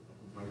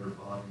greater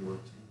body or a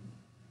team?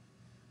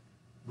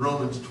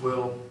 Romans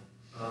 12,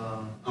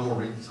 I'm going to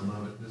read some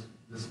of it.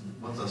 This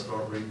once I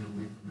start reading, it'll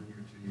be familiar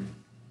to you.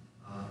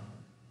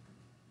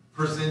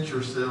 Present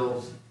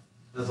yourselves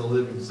as a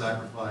living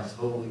sacrifice,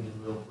 holy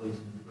and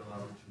well-pleasing to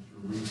God, which is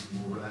your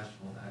reasonable,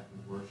 rational act of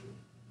worship.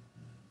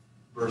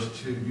 Verse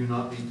 2, do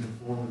not be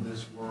conformed to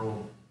this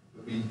world,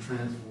 but be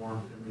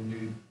transformed and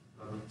renewed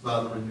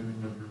by the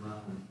renewing of your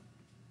mind.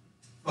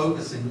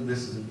 Focusing,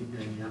 this is a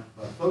beginning,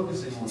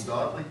 focusing on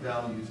godly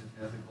values and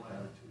ethical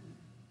attitude.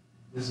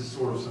 This is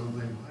sort of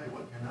something, hey,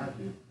 what can I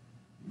do?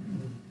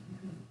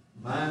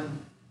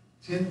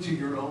 Tend to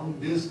your own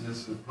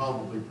business is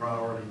probably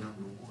priority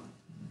number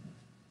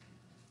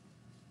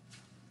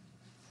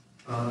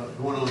 1.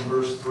 Going on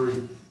verse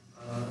 3,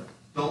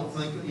 don't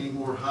think any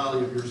more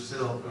highly of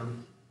yourself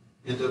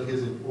and of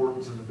his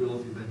importance and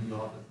ability than he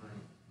ought to think.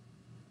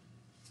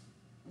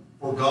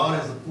 For God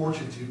has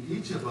apportioned to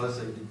each of us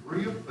a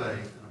degree of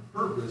faith and a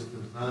purpose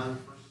designed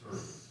for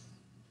service.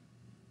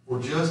 For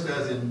just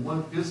as in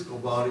one physical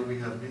body we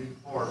have many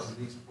parts, and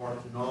these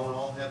parts do not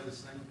all have the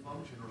same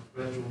function or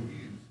special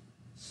use,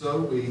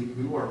 so we,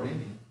 who are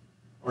many,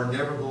 are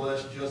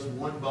nevertheless just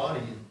one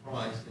body in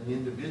Christ, and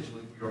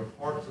individually we are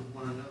parts of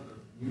one another,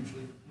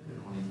 mutually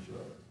dependent on each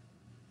other.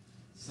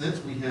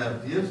 Since we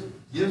have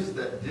gifts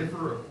that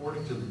differ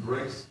according to the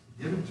grace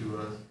given to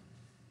us,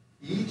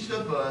 Each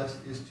of us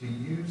is to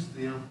use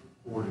them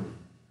accordingly.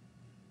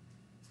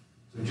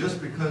 So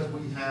just because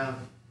we have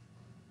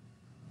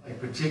a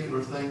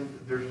particular thing,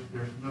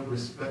 there's no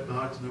respect.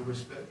 God's no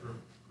respecter of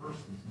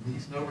persons. And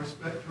He's no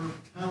respecter of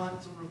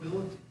talents or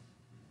abilities.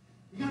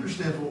 He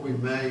understands what we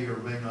may or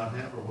may not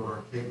have, or what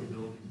our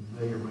capabilities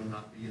may or may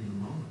not be in the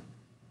moment.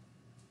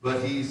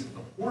 But He's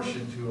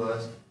apportioned to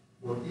us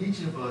for each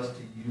of us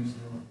to use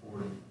them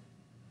accordingly.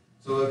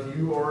 So if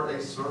you are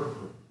a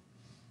server,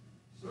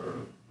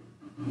 serve.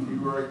 If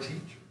you are a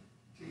teacher,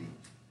 teach.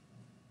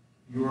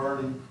 If you are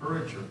an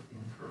encourager,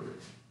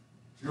 encourage.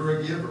 If you're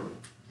a giver,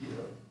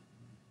 give.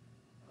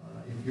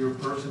 If you're a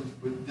person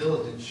with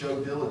diligence, show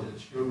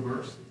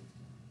mercy.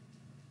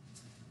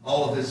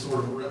 All of this sort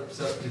of wraps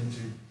up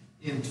into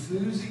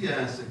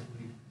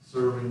enthusiastically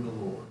serving the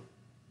Lord.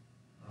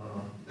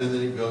 And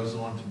then it goes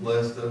on to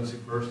bless those who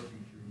persecute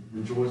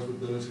you. Rejoice with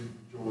those who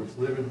rejoice.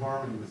 Live in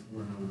harmony with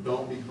one another.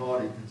 Don't be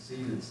haughty,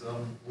 conceited,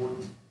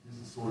 self-important.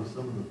 This is sort of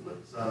some of the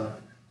flip side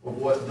of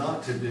what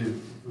not to do.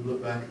 If we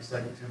look back at 2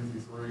 Timothy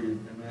 3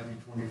 and Matthew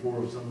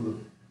 24 of some of the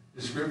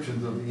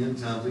descriptions of the end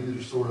times, these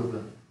are sort of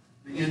the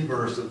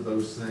inverse of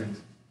those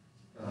things.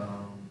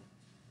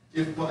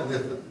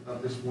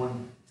 This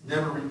one,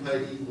 never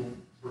repay evil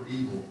for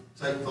evil.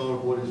 Take thought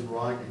of what is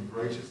right and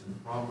gracious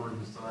and proper in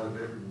the sight of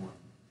everyone.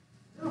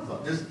 I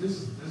thought this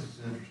is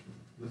interesting.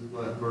 This is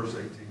verse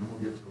 18. I'm going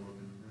to get to it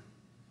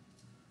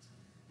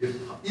in a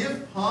minute.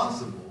 If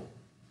possible,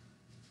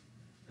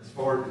 as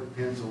far as it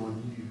depends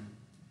on you,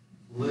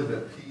 live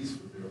at peace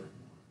with everyone.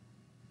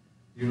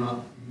 Do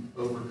not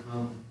be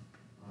overcome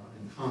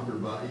and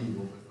conquered by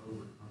evil, but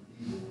overcome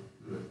evil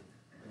with good.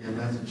 Again,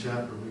 that's a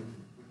chapter we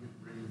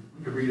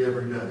could read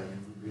every day, and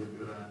it would be a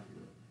good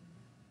idea.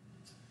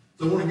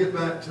 So I want to get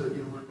back to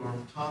our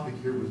topic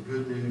here was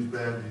good news,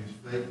 bad news,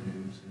 fake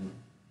news, and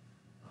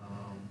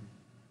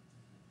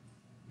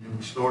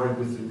we started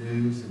with the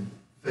news and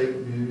fake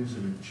news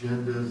and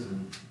agendas and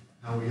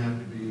how we have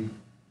to be,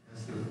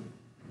 as the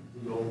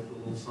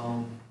little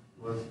song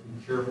was,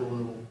 be careful,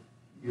 little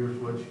ears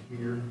what you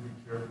hear,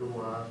 be careful,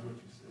 little eyes what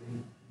you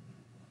see.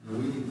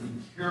 We need to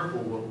be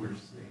careful what we're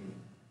seeing,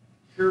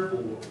 careful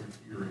what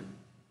we're hearing,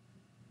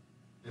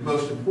 and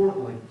most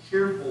importantly,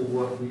 careful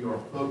what we are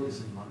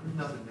focusing on. There's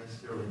nothing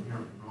necessarily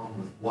inherently wrong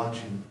with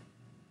watching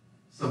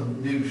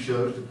some news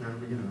shows to kind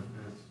of,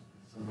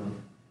 as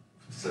someone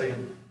was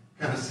saying,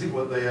 kind of see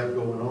what they have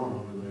going on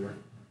over there.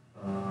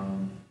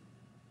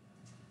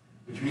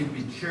 But you need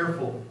to be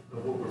careful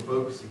of what we're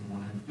focusing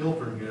on and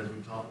filtering it, as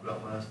we talked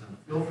about last time,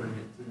 filtering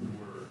it through the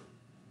Word.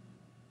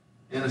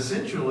 And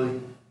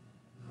essentially,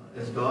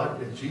 as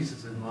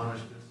Jesus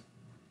admonished us,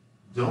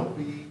 don't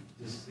be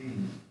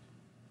deceived.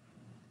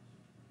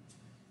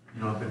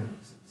 I've been,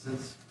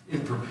 since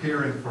in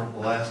preparing for the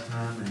last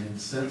time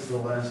and since the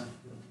last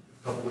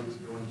couple weeks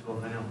ago until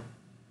now,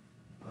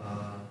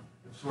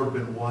 I've sort of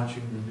been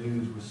watching the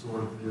news with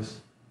sort of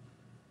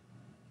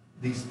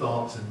these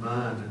thoughts in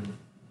mind. And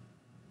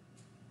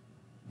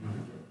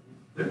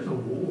there's a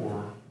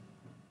war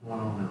going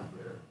on out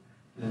there.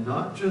 And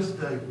not just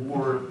a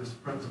war of this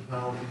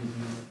principality.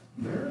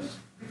 There's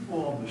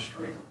people on the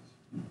streets.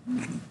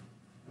 There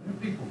are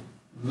people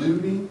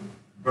looting,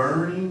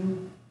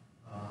 burning,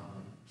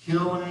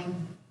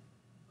 killing,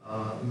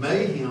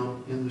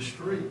 mayhem in the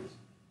streets.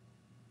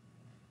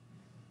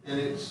 And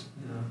it's,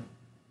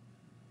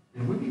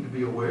 and we need to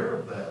be aware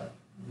of that.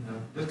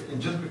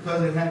 Just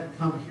because it hadn't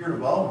come here to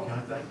Baldwin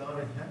County, thank God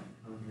it hadn't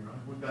come here.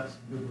 We've got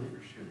some good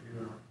leadership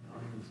here in our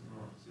county, in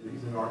our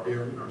cities, in our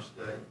area, in our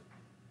state.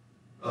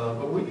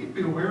 But we need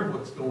to be aware of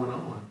what's going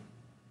on.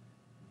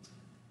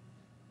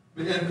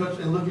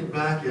 And looking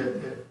back at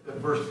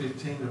verse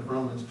 15 of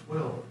Romans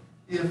 12,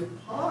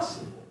 if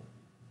possible,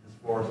 as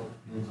far as it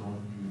depends on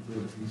you,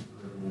 live at peace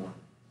with everyone.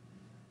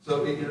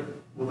 So,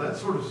 that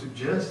sort of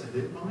suggests that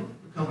it might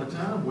become a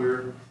time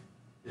where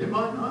it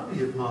might not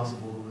be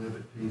possible to live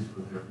at peace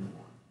with everyone.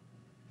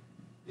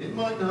 It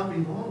might not be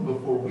long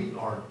before we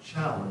are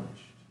challenged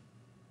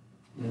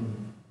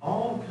in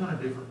all kind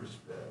of different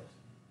respects.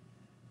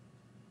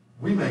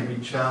 We may be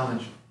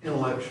challenged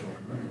intellectually.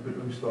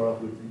 Let me start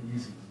off with the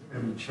easy. We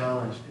may be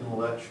challenged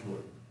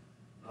intellectually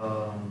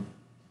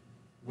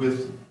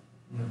with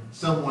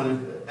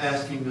someone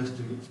asking us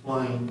to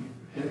explain,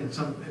 and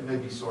it may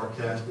be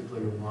sarcastically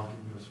or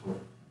mocking us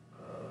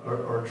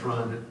or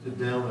trying to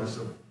down us.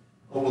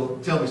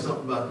 Tell me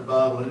something about the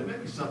Bible, and it may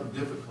be something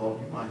difficult.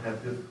 You might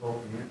have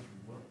difficulty answering.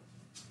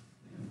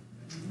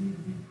 We need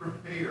to be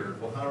prepared.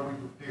 Well, how are we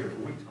prepared?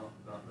 Well, we talked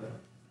about that.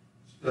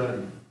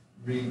 Study,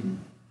 reading,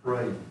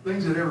 pray,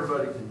 things that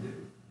everybody can do.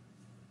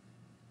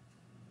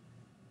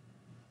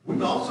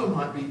 We also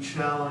might be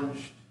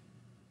challenged.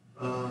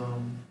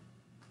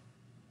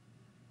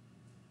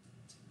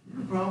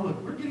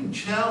 We're getting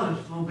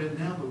challenged a little bit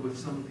now, but with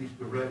some of these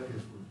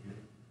directives we're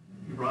getting.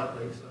 Maybe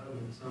rightly so,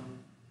 and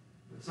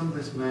some of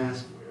this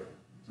mask wear,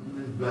 some of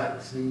this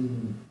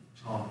vaccine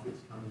talk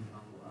that's coming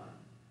down the line.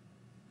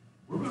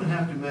 We're going to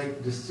have to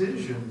make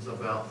decisions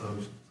about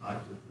those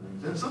types of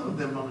things. And some of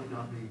them might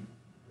not be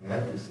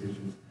bad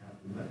decisions to have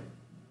to make.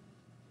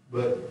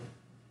 But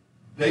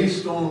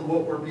based on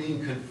what we're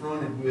being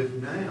confronted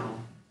with now,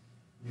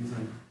 you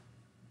think,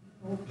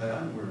 okay,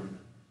 I'm wearing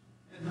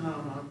masks. And no,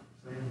 I'm not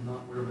saying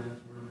not wear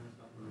masks,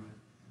 not wear masks.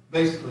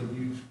 Basically,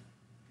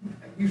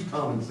 use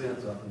common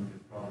sense, I think,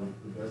 is probably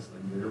the best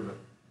thing there. But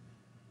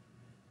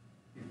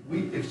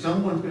if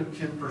someone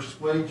can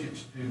persuade you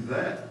to do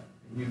that,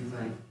 and you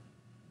think,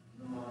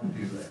 no, I can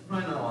do that. You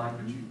might not like,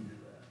 but you can do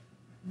that.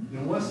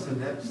 Then what's the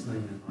next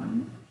thing that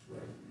might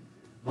persuade you to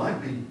do? Might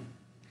be,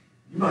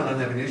 you might not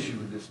have an issue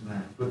with this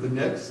mask, but the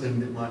next thing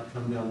that might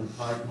come down the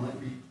pipe might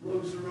be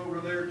closer over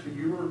there to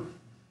your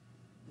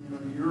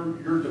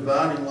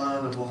dividing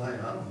line of, well, hey,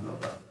 I don't know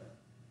about that.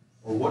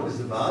 Or what does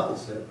the Bible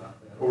say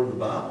about that? Or the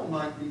Bible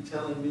might be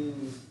telling me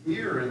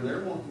here and they're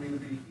wanting me to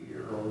be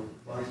here, or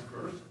vice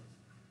versa.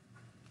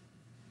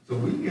 So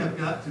we have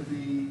got to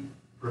be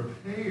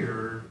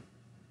prepared.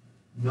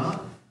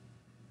 Not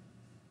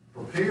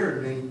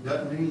prepared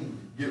doesn't mean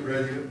get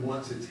ready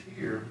once it's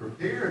here.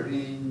 Prepared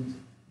means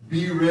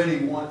be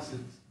ready once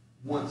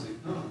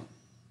it comes.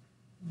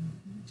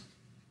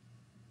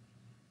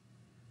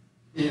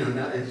 You know,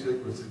 now it's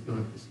going to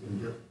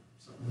get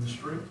something in the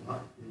street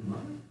like in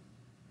money.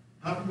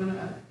 How are we going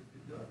to act if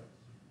it does?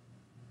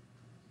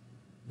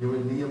 You know,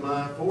 in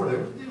Nehemiah 4, they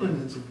were dealing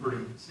in some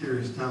pretty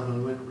serious times when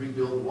they went to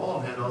rebuild the wall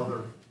and had all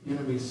their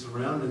enemies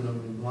surrounding them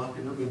and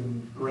blocking them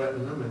and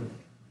threatening them. And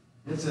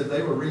it said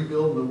they were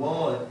rebuilding the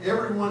wall, and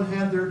everyone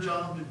had their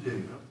job to do.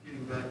 I was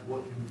getting back to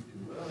what can we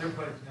do? Well,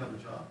 everybody's got a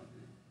job to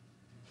do.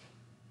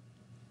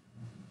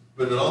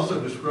 But it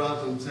also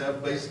describes them as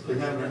basically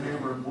having a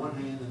hammer in one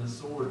hand and a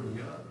sword in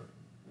the other.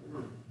 They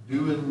were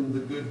doing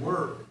the good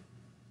work.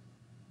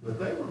 But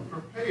they were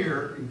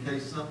prepared in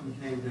case something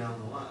came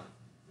down the line.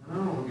 And I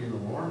don't want to be an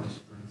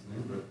alarmist or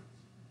anything, but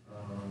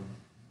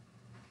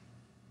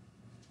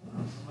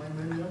somebody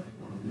maybe I do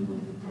want to be a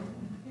little bit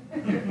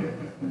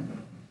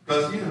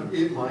because, you know,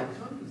 it might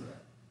come to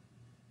that.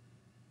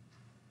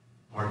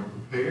 Are you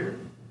prepared?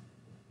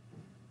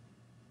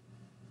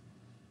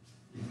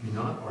 If you're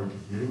not, are you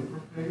getting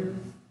prepared?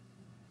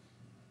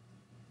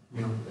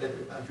 You know,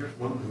 here's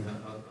one thing I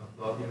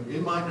thought, you know,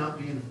 it might not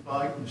be in a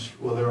fight,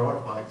 well, there are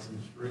fights in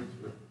the streets,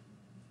 but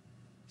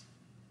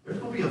there's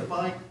going to be a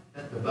fight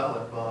at the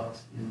ballot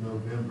box in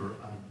November,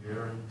 I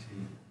guarantee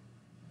you.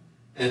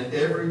 And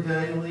every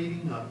day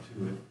leading up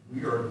to it,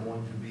 we are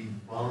going to be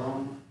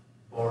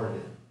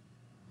bombarded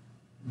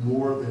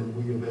more than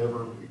we have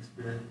ever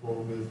experienced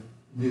before with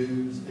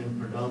news, and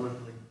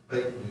predominantly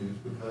fake news,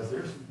 because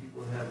there's some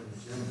people that have an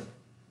agenda.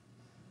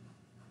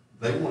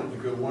 They want it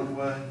to go one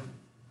way.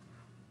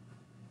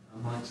 I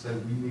might say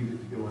we need it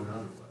to go another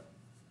way.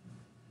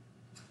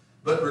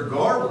 But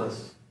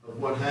regardless of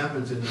what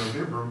happens in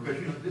November,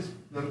 because, you know, this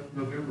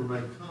November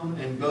may come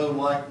and go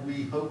like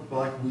we hope,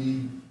 I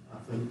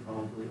think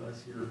probably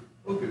us here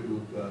hope it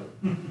will go.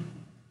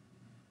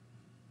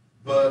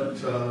 But,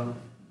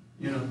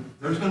 you know,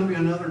 there's going to be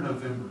another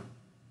November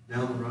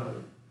down the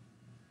road.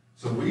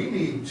 So we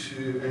need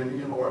to, and,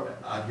 you know, or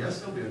I guess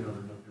there'll be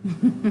another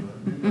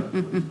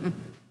November.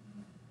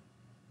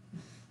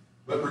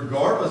 But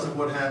regardless of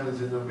what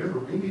happens in November,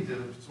 we need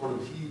to sort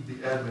of heed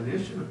the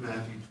admonition of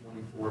Matthew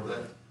 24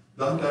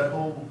 that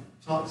whole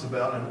talks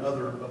about, and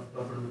other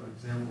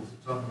examples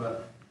talk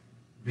about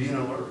being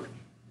alert,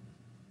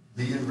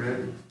 being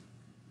ready,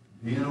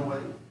 being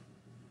awake,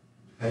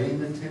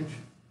 paying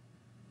attention,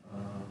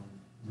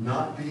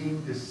 not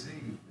being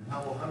deceived. And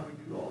how do we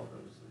do all of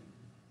those things?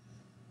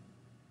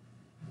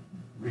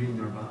 Reading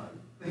our Bible.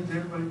 Things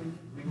everybody can.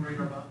 We can read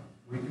our Bible.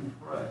 We can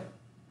pray.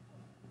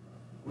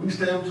 We can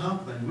stay on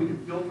top of things. We can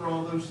filter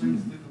all those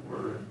things through the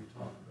Word as we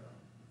talk about.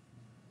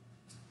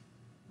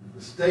 If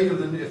the state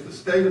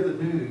of the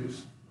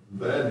news,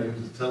 the bad news,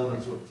 is telling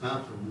us what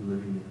times we're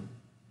living in.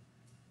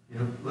 You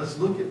know, let's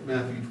look at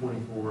Matthew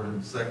 24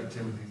 and 2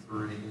 Timothy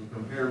 3 and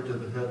compare them to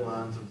the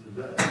headlines of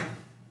today.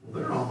 Well,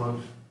 they're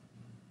almost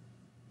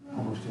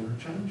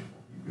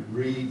interchangeable. You could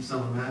read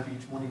some of Matthew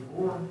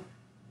 24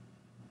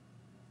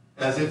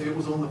 as if it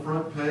was on the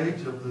front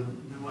page of the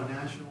a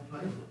national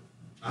paper.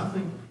 I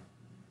think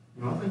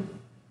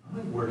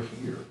we're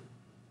here.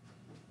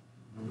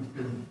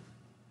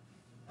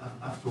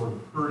 I've sort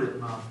of heard it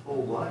my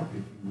whole life,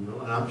 if you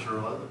will, and I'm sure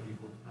other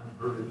people have kind of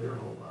heard it their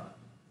whole life.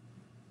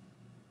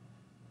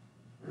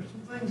 There's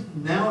some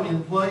things now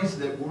in place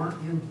that weren't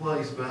in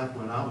place back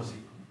when I was a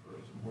young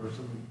person, where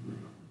some of you were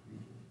young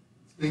people.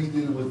 Things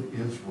dealing with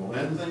Israel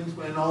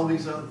and all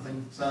these other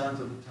things, signs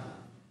of the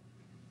time.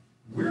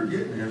 We're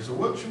getting there, so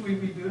what should we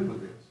be doing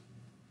with this?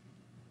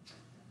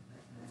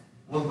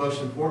 One of the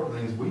most important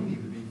things, we need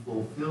to be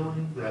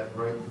fulfilling that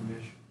Great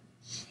Commission.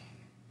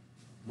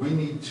 We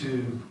need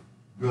to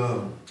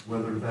go,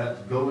 whether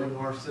that's going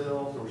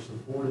ourselves or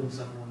supporting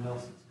someone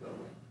else that's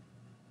going.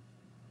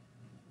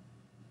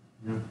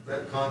 You know,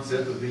 that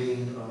concept of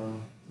being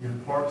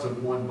parts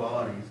of one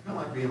body, it's kind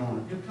of like being on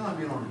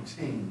a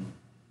team,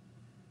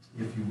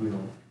 if you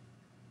will.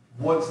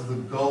 What's the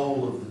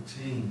goal of the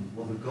team?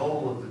 Well, the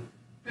goal of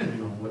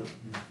depending on what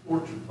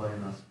sport you're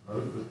playing, I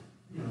suppose, but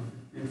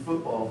in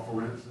football,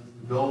 for instance,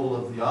 the goal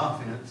of the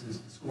offense is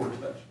to score a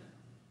touchdown.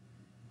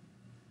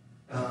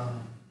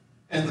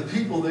 And the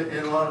people that,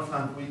 and a lot of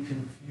times we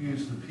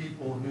confuse the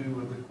people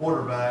who, the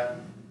quarterback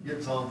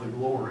gets all the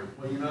glory.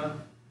 Well, you know,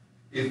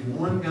 if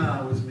one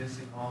guy was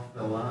missing off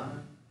the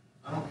line,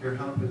 I don't care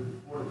how good the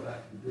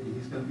quarterback can be,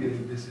 he's going to get a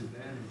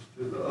disadvantage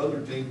to the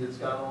other team that's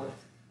got all it.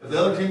 If the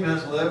other team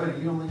has 11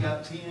 and you only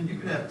got 10, you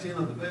can have 10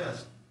 of the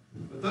best.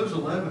 But those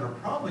 11 are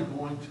probably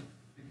going to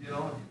get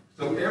on you.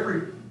 So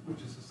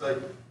which is to say,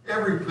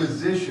 every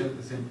position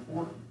is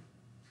important.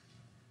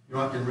 You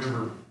know, I can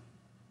remember,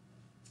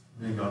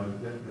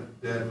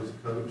 Dad was a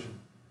coach and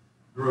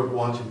grew up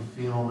watching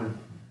film, and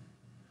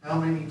how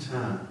many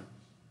times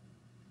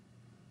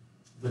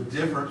the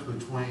difference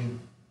between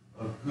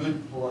a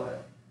good play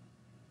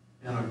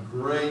and a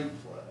great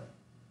play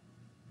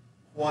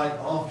quite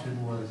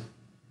often was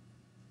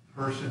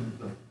the person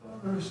the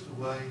furthest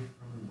away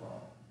from the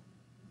ball,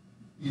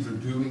 either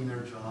doing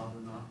their job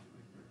or not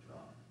doing their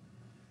job.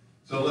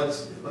 So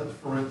let's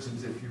for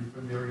instance, if you're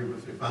familiar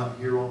with, if I'm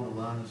here on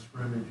the line of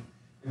scrimmage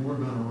and we're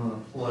going to run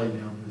a play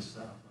down this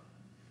south line,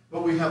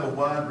 but we have a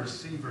wide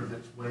receiver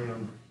that's way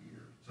over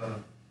here. So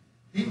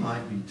he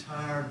might be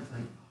tired and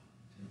think,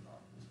 oh,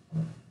 this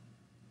play.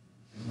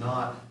 And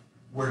not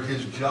where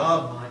his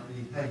job might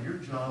be, hey, your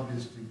job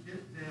is to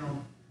get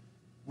down.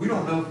 We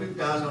don't know if the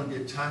guy's going to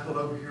get tackled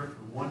over here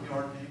for a 1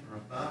 yard gain or a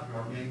 5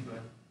 yard gain,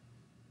 but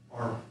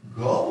our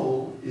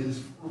goal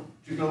is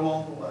to go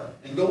all the way.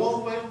 And go all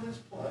the way on this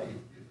play,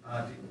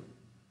 ideally.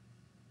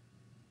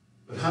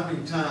 But how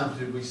many times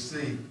did we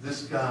see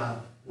this guy,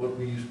 what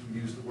we used to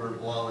use the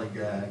word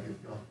lollygag? If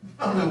y'all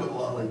don't know what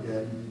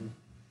lollygag means.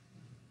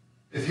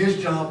 If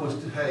his job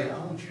was to, hey, I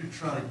want you to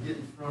try to get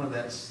in front of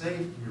that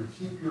safety or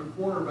keep your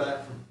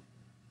quarterback from,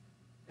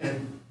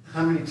 and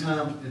how many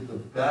times did the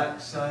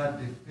backside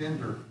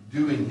defender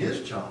doing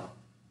his job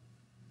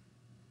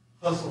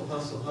hustle,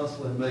 hustle,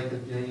 hustle, and make a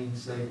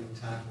game-saving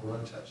tackle or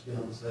a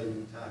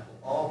touchdown-saving tackle,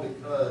 all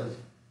because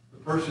the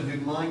person who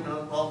might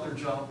not have thought their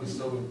job was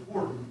so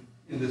important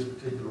in this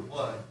particular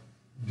play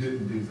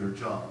didn't do their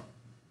job.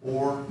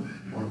 Or,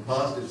 on a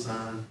positive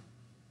side,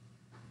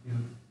 you know,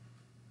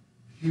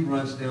 he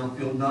runs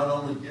downfield, not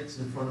only gets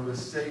in front of a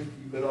safety,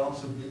 but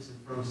also gets in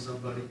front of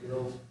somebody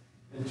else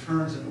and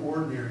turns an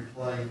ordinary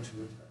play into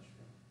a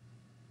touchdown.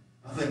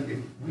 I think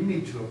if we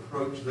need to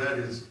approach that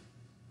as,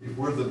 if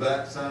we're the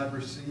backside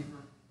receiver,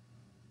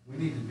 we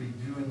need to be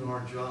doing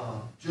our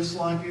job just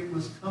like it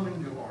was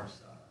coming to our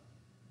side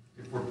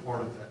if we're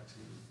part of that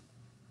team.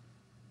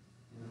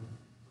 You know,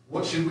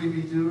 what should we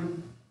be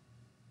doing?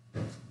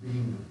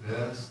 Being the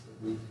best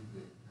that we can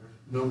be.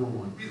 Number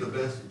one, be the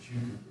best that you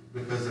can be.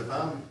 Because if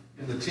I'm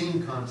in the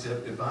team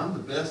concept, if I'm the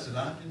best that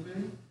I can be,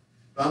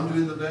 if I'm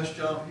doing the best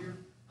job here,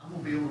 I'm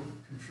going to be able to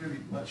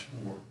contribute much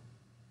more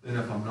than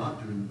if I'm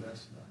not doing the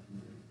best that I can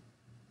be.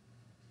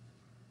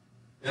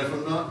 And if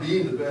I'm not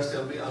being the best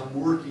I'll be, I'm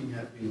working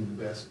at being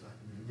the best that I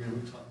can be.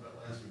 Again, we talked about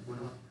last week,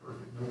 we're not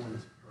perfect. No one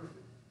is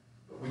perfect.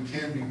 But we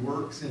can be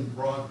works in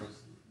progress.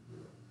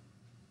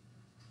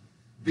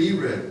 Be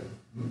ready.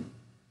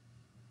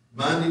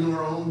 Minding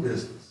our own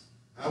business.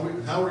 How are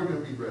we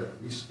going to be ready?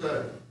 We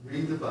study,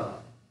 read the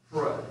Bible,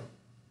 pray,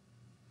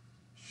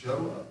 show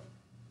up.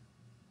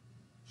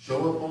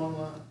 Show up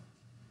online.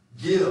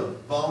 Give,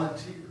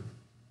 volunteer.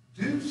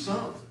 Do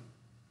something.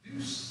 Do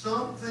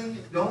something.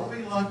 Don't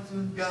be like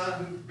the guy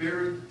who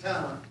buried the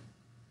talent.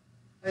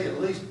 Hey,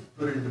 at least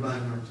put it into my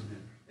yards of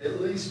interest.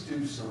 At least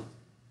do something.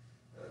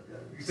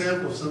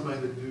 Example of somebody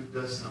that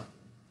does something.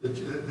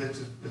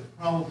 That's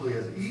probably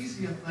as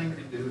easy a thing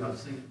to do. I've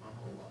seen it my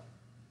whole life.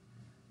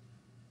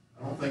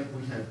 I don't think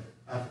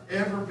I've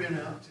ever been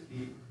out to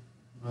eat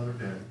with Mother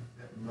Daddy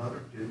that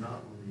Mother did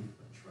not leave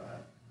a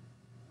track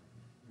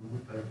when we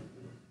paid to do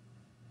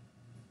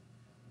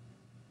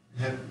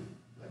it.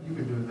 You've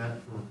been doing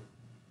that for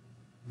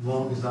as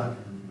long as I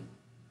can remember.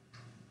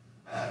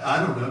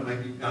 I don't know,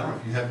 maybe, I don't know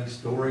if you have any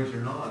stories or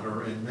not,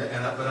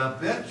 but I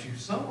bet you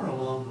somewhere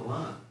along the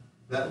line,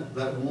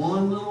 that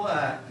one little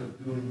act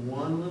of doing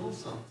one little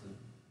something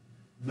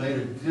made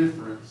a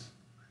difference.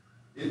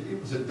 It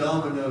was a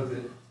domino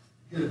that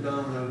hit a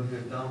domino that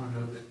hit a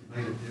domino that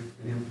made a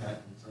different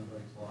impact in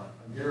somebody's life.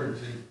 I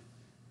guarantee.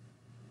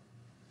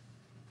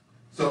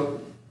 So,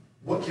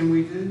 what can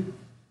we do?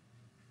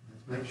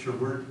 Let's make sure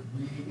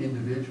we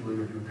individually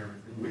are doing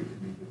everything we can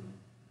be doing.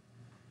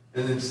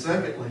 And then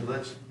secondly,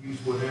 let's use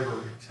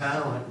whatever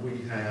talent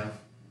we have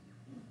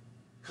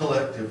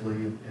collectively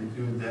and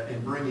doing that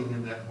and bringing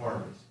in that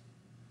harvest.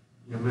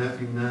 You know,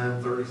 Matthew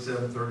 9,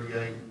 37,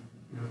 38,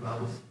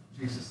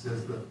 Jesus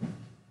says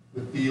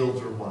the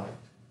fields are white.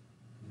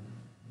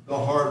 The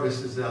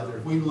harvest is out there.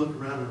 If we look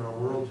around in our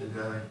world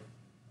today,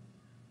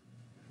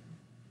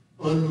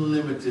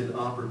 unlimited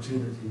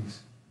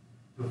opportunities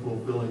to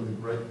fulfilling the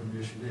Great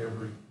Commission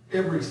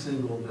every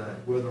single day,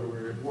 whether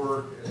we're at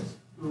work, at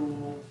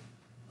school,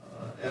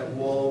 at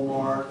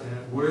Walmart,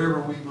 and wherever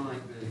we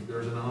might be,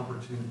 there's an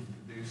opportunity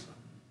to do something.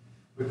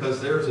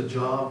 Because there's a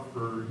job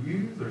for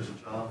you, there's a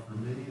job for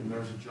me, and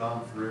there's a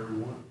job for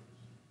everyone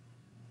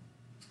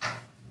of us.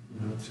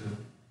 You know,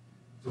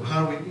 so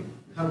how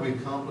do we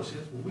accomplish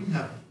this? Well, we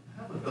have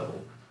a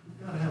goal. We've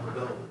got to have a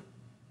goal.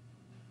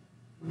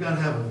 We've got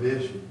to have a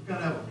vision. We've got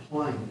to have a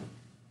plan.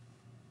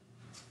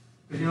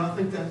 Because, I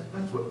think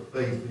that's what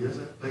faith is.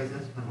 That faith,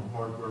 that's kind of a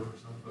hard word for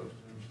some folks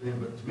to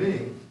understand. But to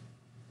me,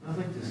 I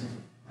think this is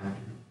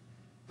accurate.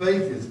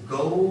 Faith is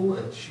goal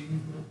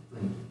achievement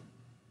thinking.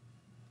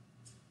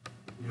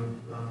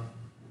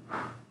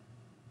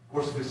 Of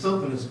course, if it's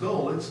something that's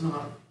goal, it's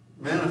not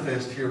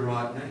manifest here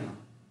right now.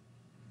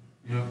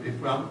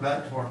 If I'm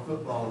back to our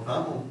football, if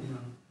I'm on,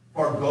 if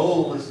our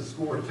goal is to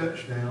score a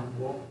touchdown,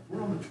 well,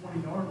 we're on the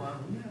 20-yard line.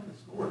 We haven't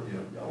scored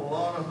yet. We've got a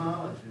lot of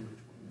mileage in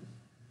between us.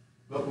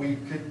 But we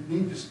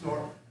need to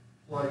start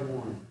play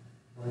one,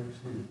 play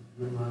two,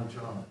 doing my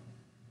job.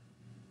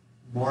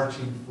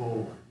 Marching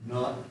forward,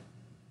 not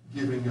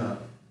giving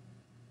up.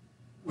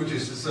 Which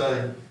is to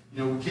say,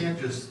 we can't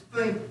just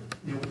think,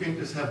 we can't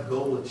just have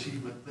goal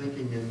achievement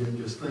thinking and then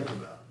just think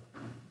about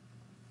it.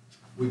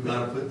 We've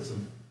got to put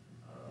some,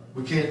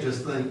 we can't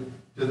just think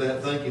to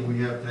that thinking, we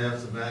have to have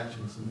some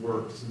action, some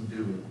work, some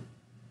doing.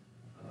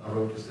 I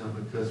wrote this down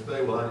because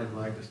faith, I didn't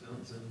like this down,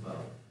 it says about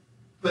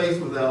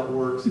faith without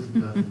works is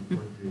nothing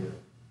for dead.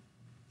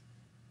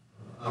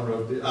 I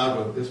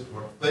wrote this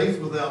part. Faith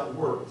without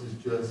works is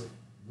just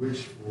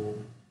wishful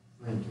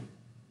thinking.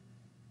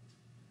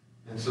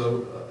 And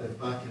so,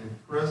 if I can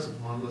impress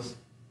upon us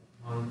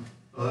and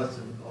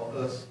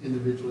us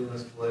individually and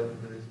us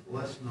collectively,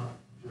 let's not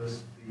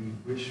just be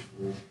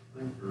wishful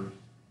thinkers.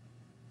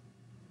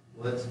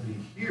 Let's be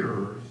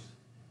hearers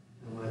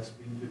and let's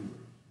be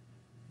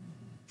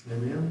doers.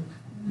 Amen?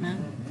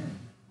 Amen.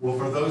 Well,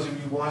 for those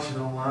of you watching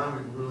online,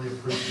 we really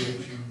appreciate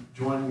you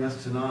joining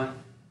us tonight.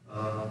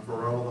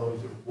 For all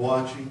those that are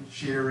watching,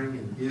 sharing,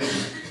 and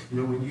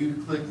giving, when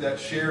you click that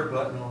share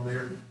button on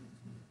there,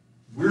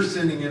 we're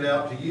sending it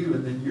out to you,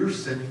 and then you're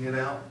sending it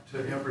out to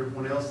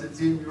everyone else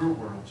that's in your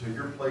world. So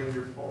you're playing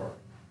your part.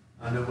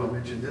 I know I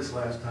mentioned this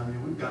last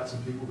time. We've got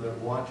some people that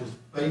watch us,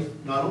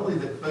 not only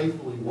that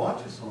faithfully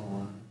watch us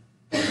online,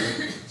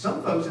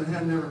 some folks that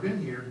have never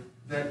been here,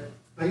 that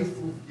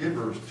faithful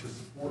givers to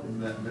supporting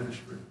that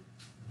ministry,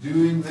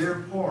 doing their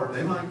part.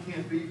 They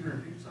can't be here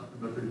and do something,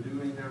 but they're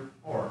doing their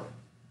part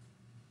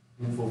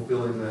in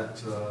fulfilling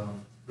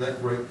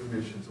that great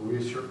commission. So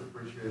we certainly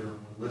appreciate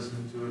everyone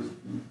listening to us.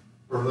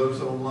 For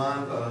those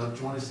online,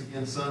 join us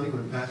again Sunday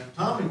when Pastor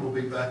Tommy will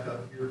be back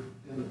up here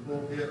in the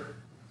pulpit.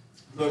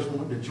 For those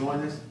wanting to join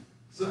us,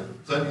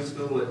 Sunday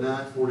school at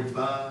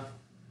 9:45.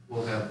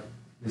 We'll have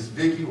Miss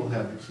Vicki will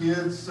have the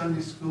kids' Sunday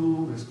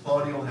school. Miss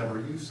Claudia will have her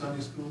youth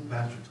Sunday school.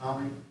 Pastor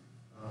Tommy,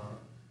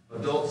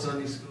 adult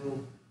Sunday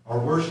school. Our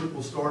worship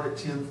will start at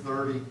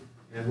 10:30,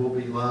 and we'll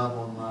be live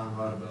online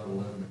right about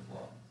 11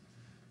 o'clock.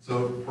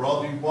 So for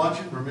all of you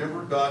watching,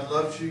 remember, God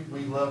loves you,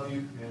 we love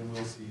you, and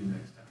we'll see you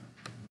next time.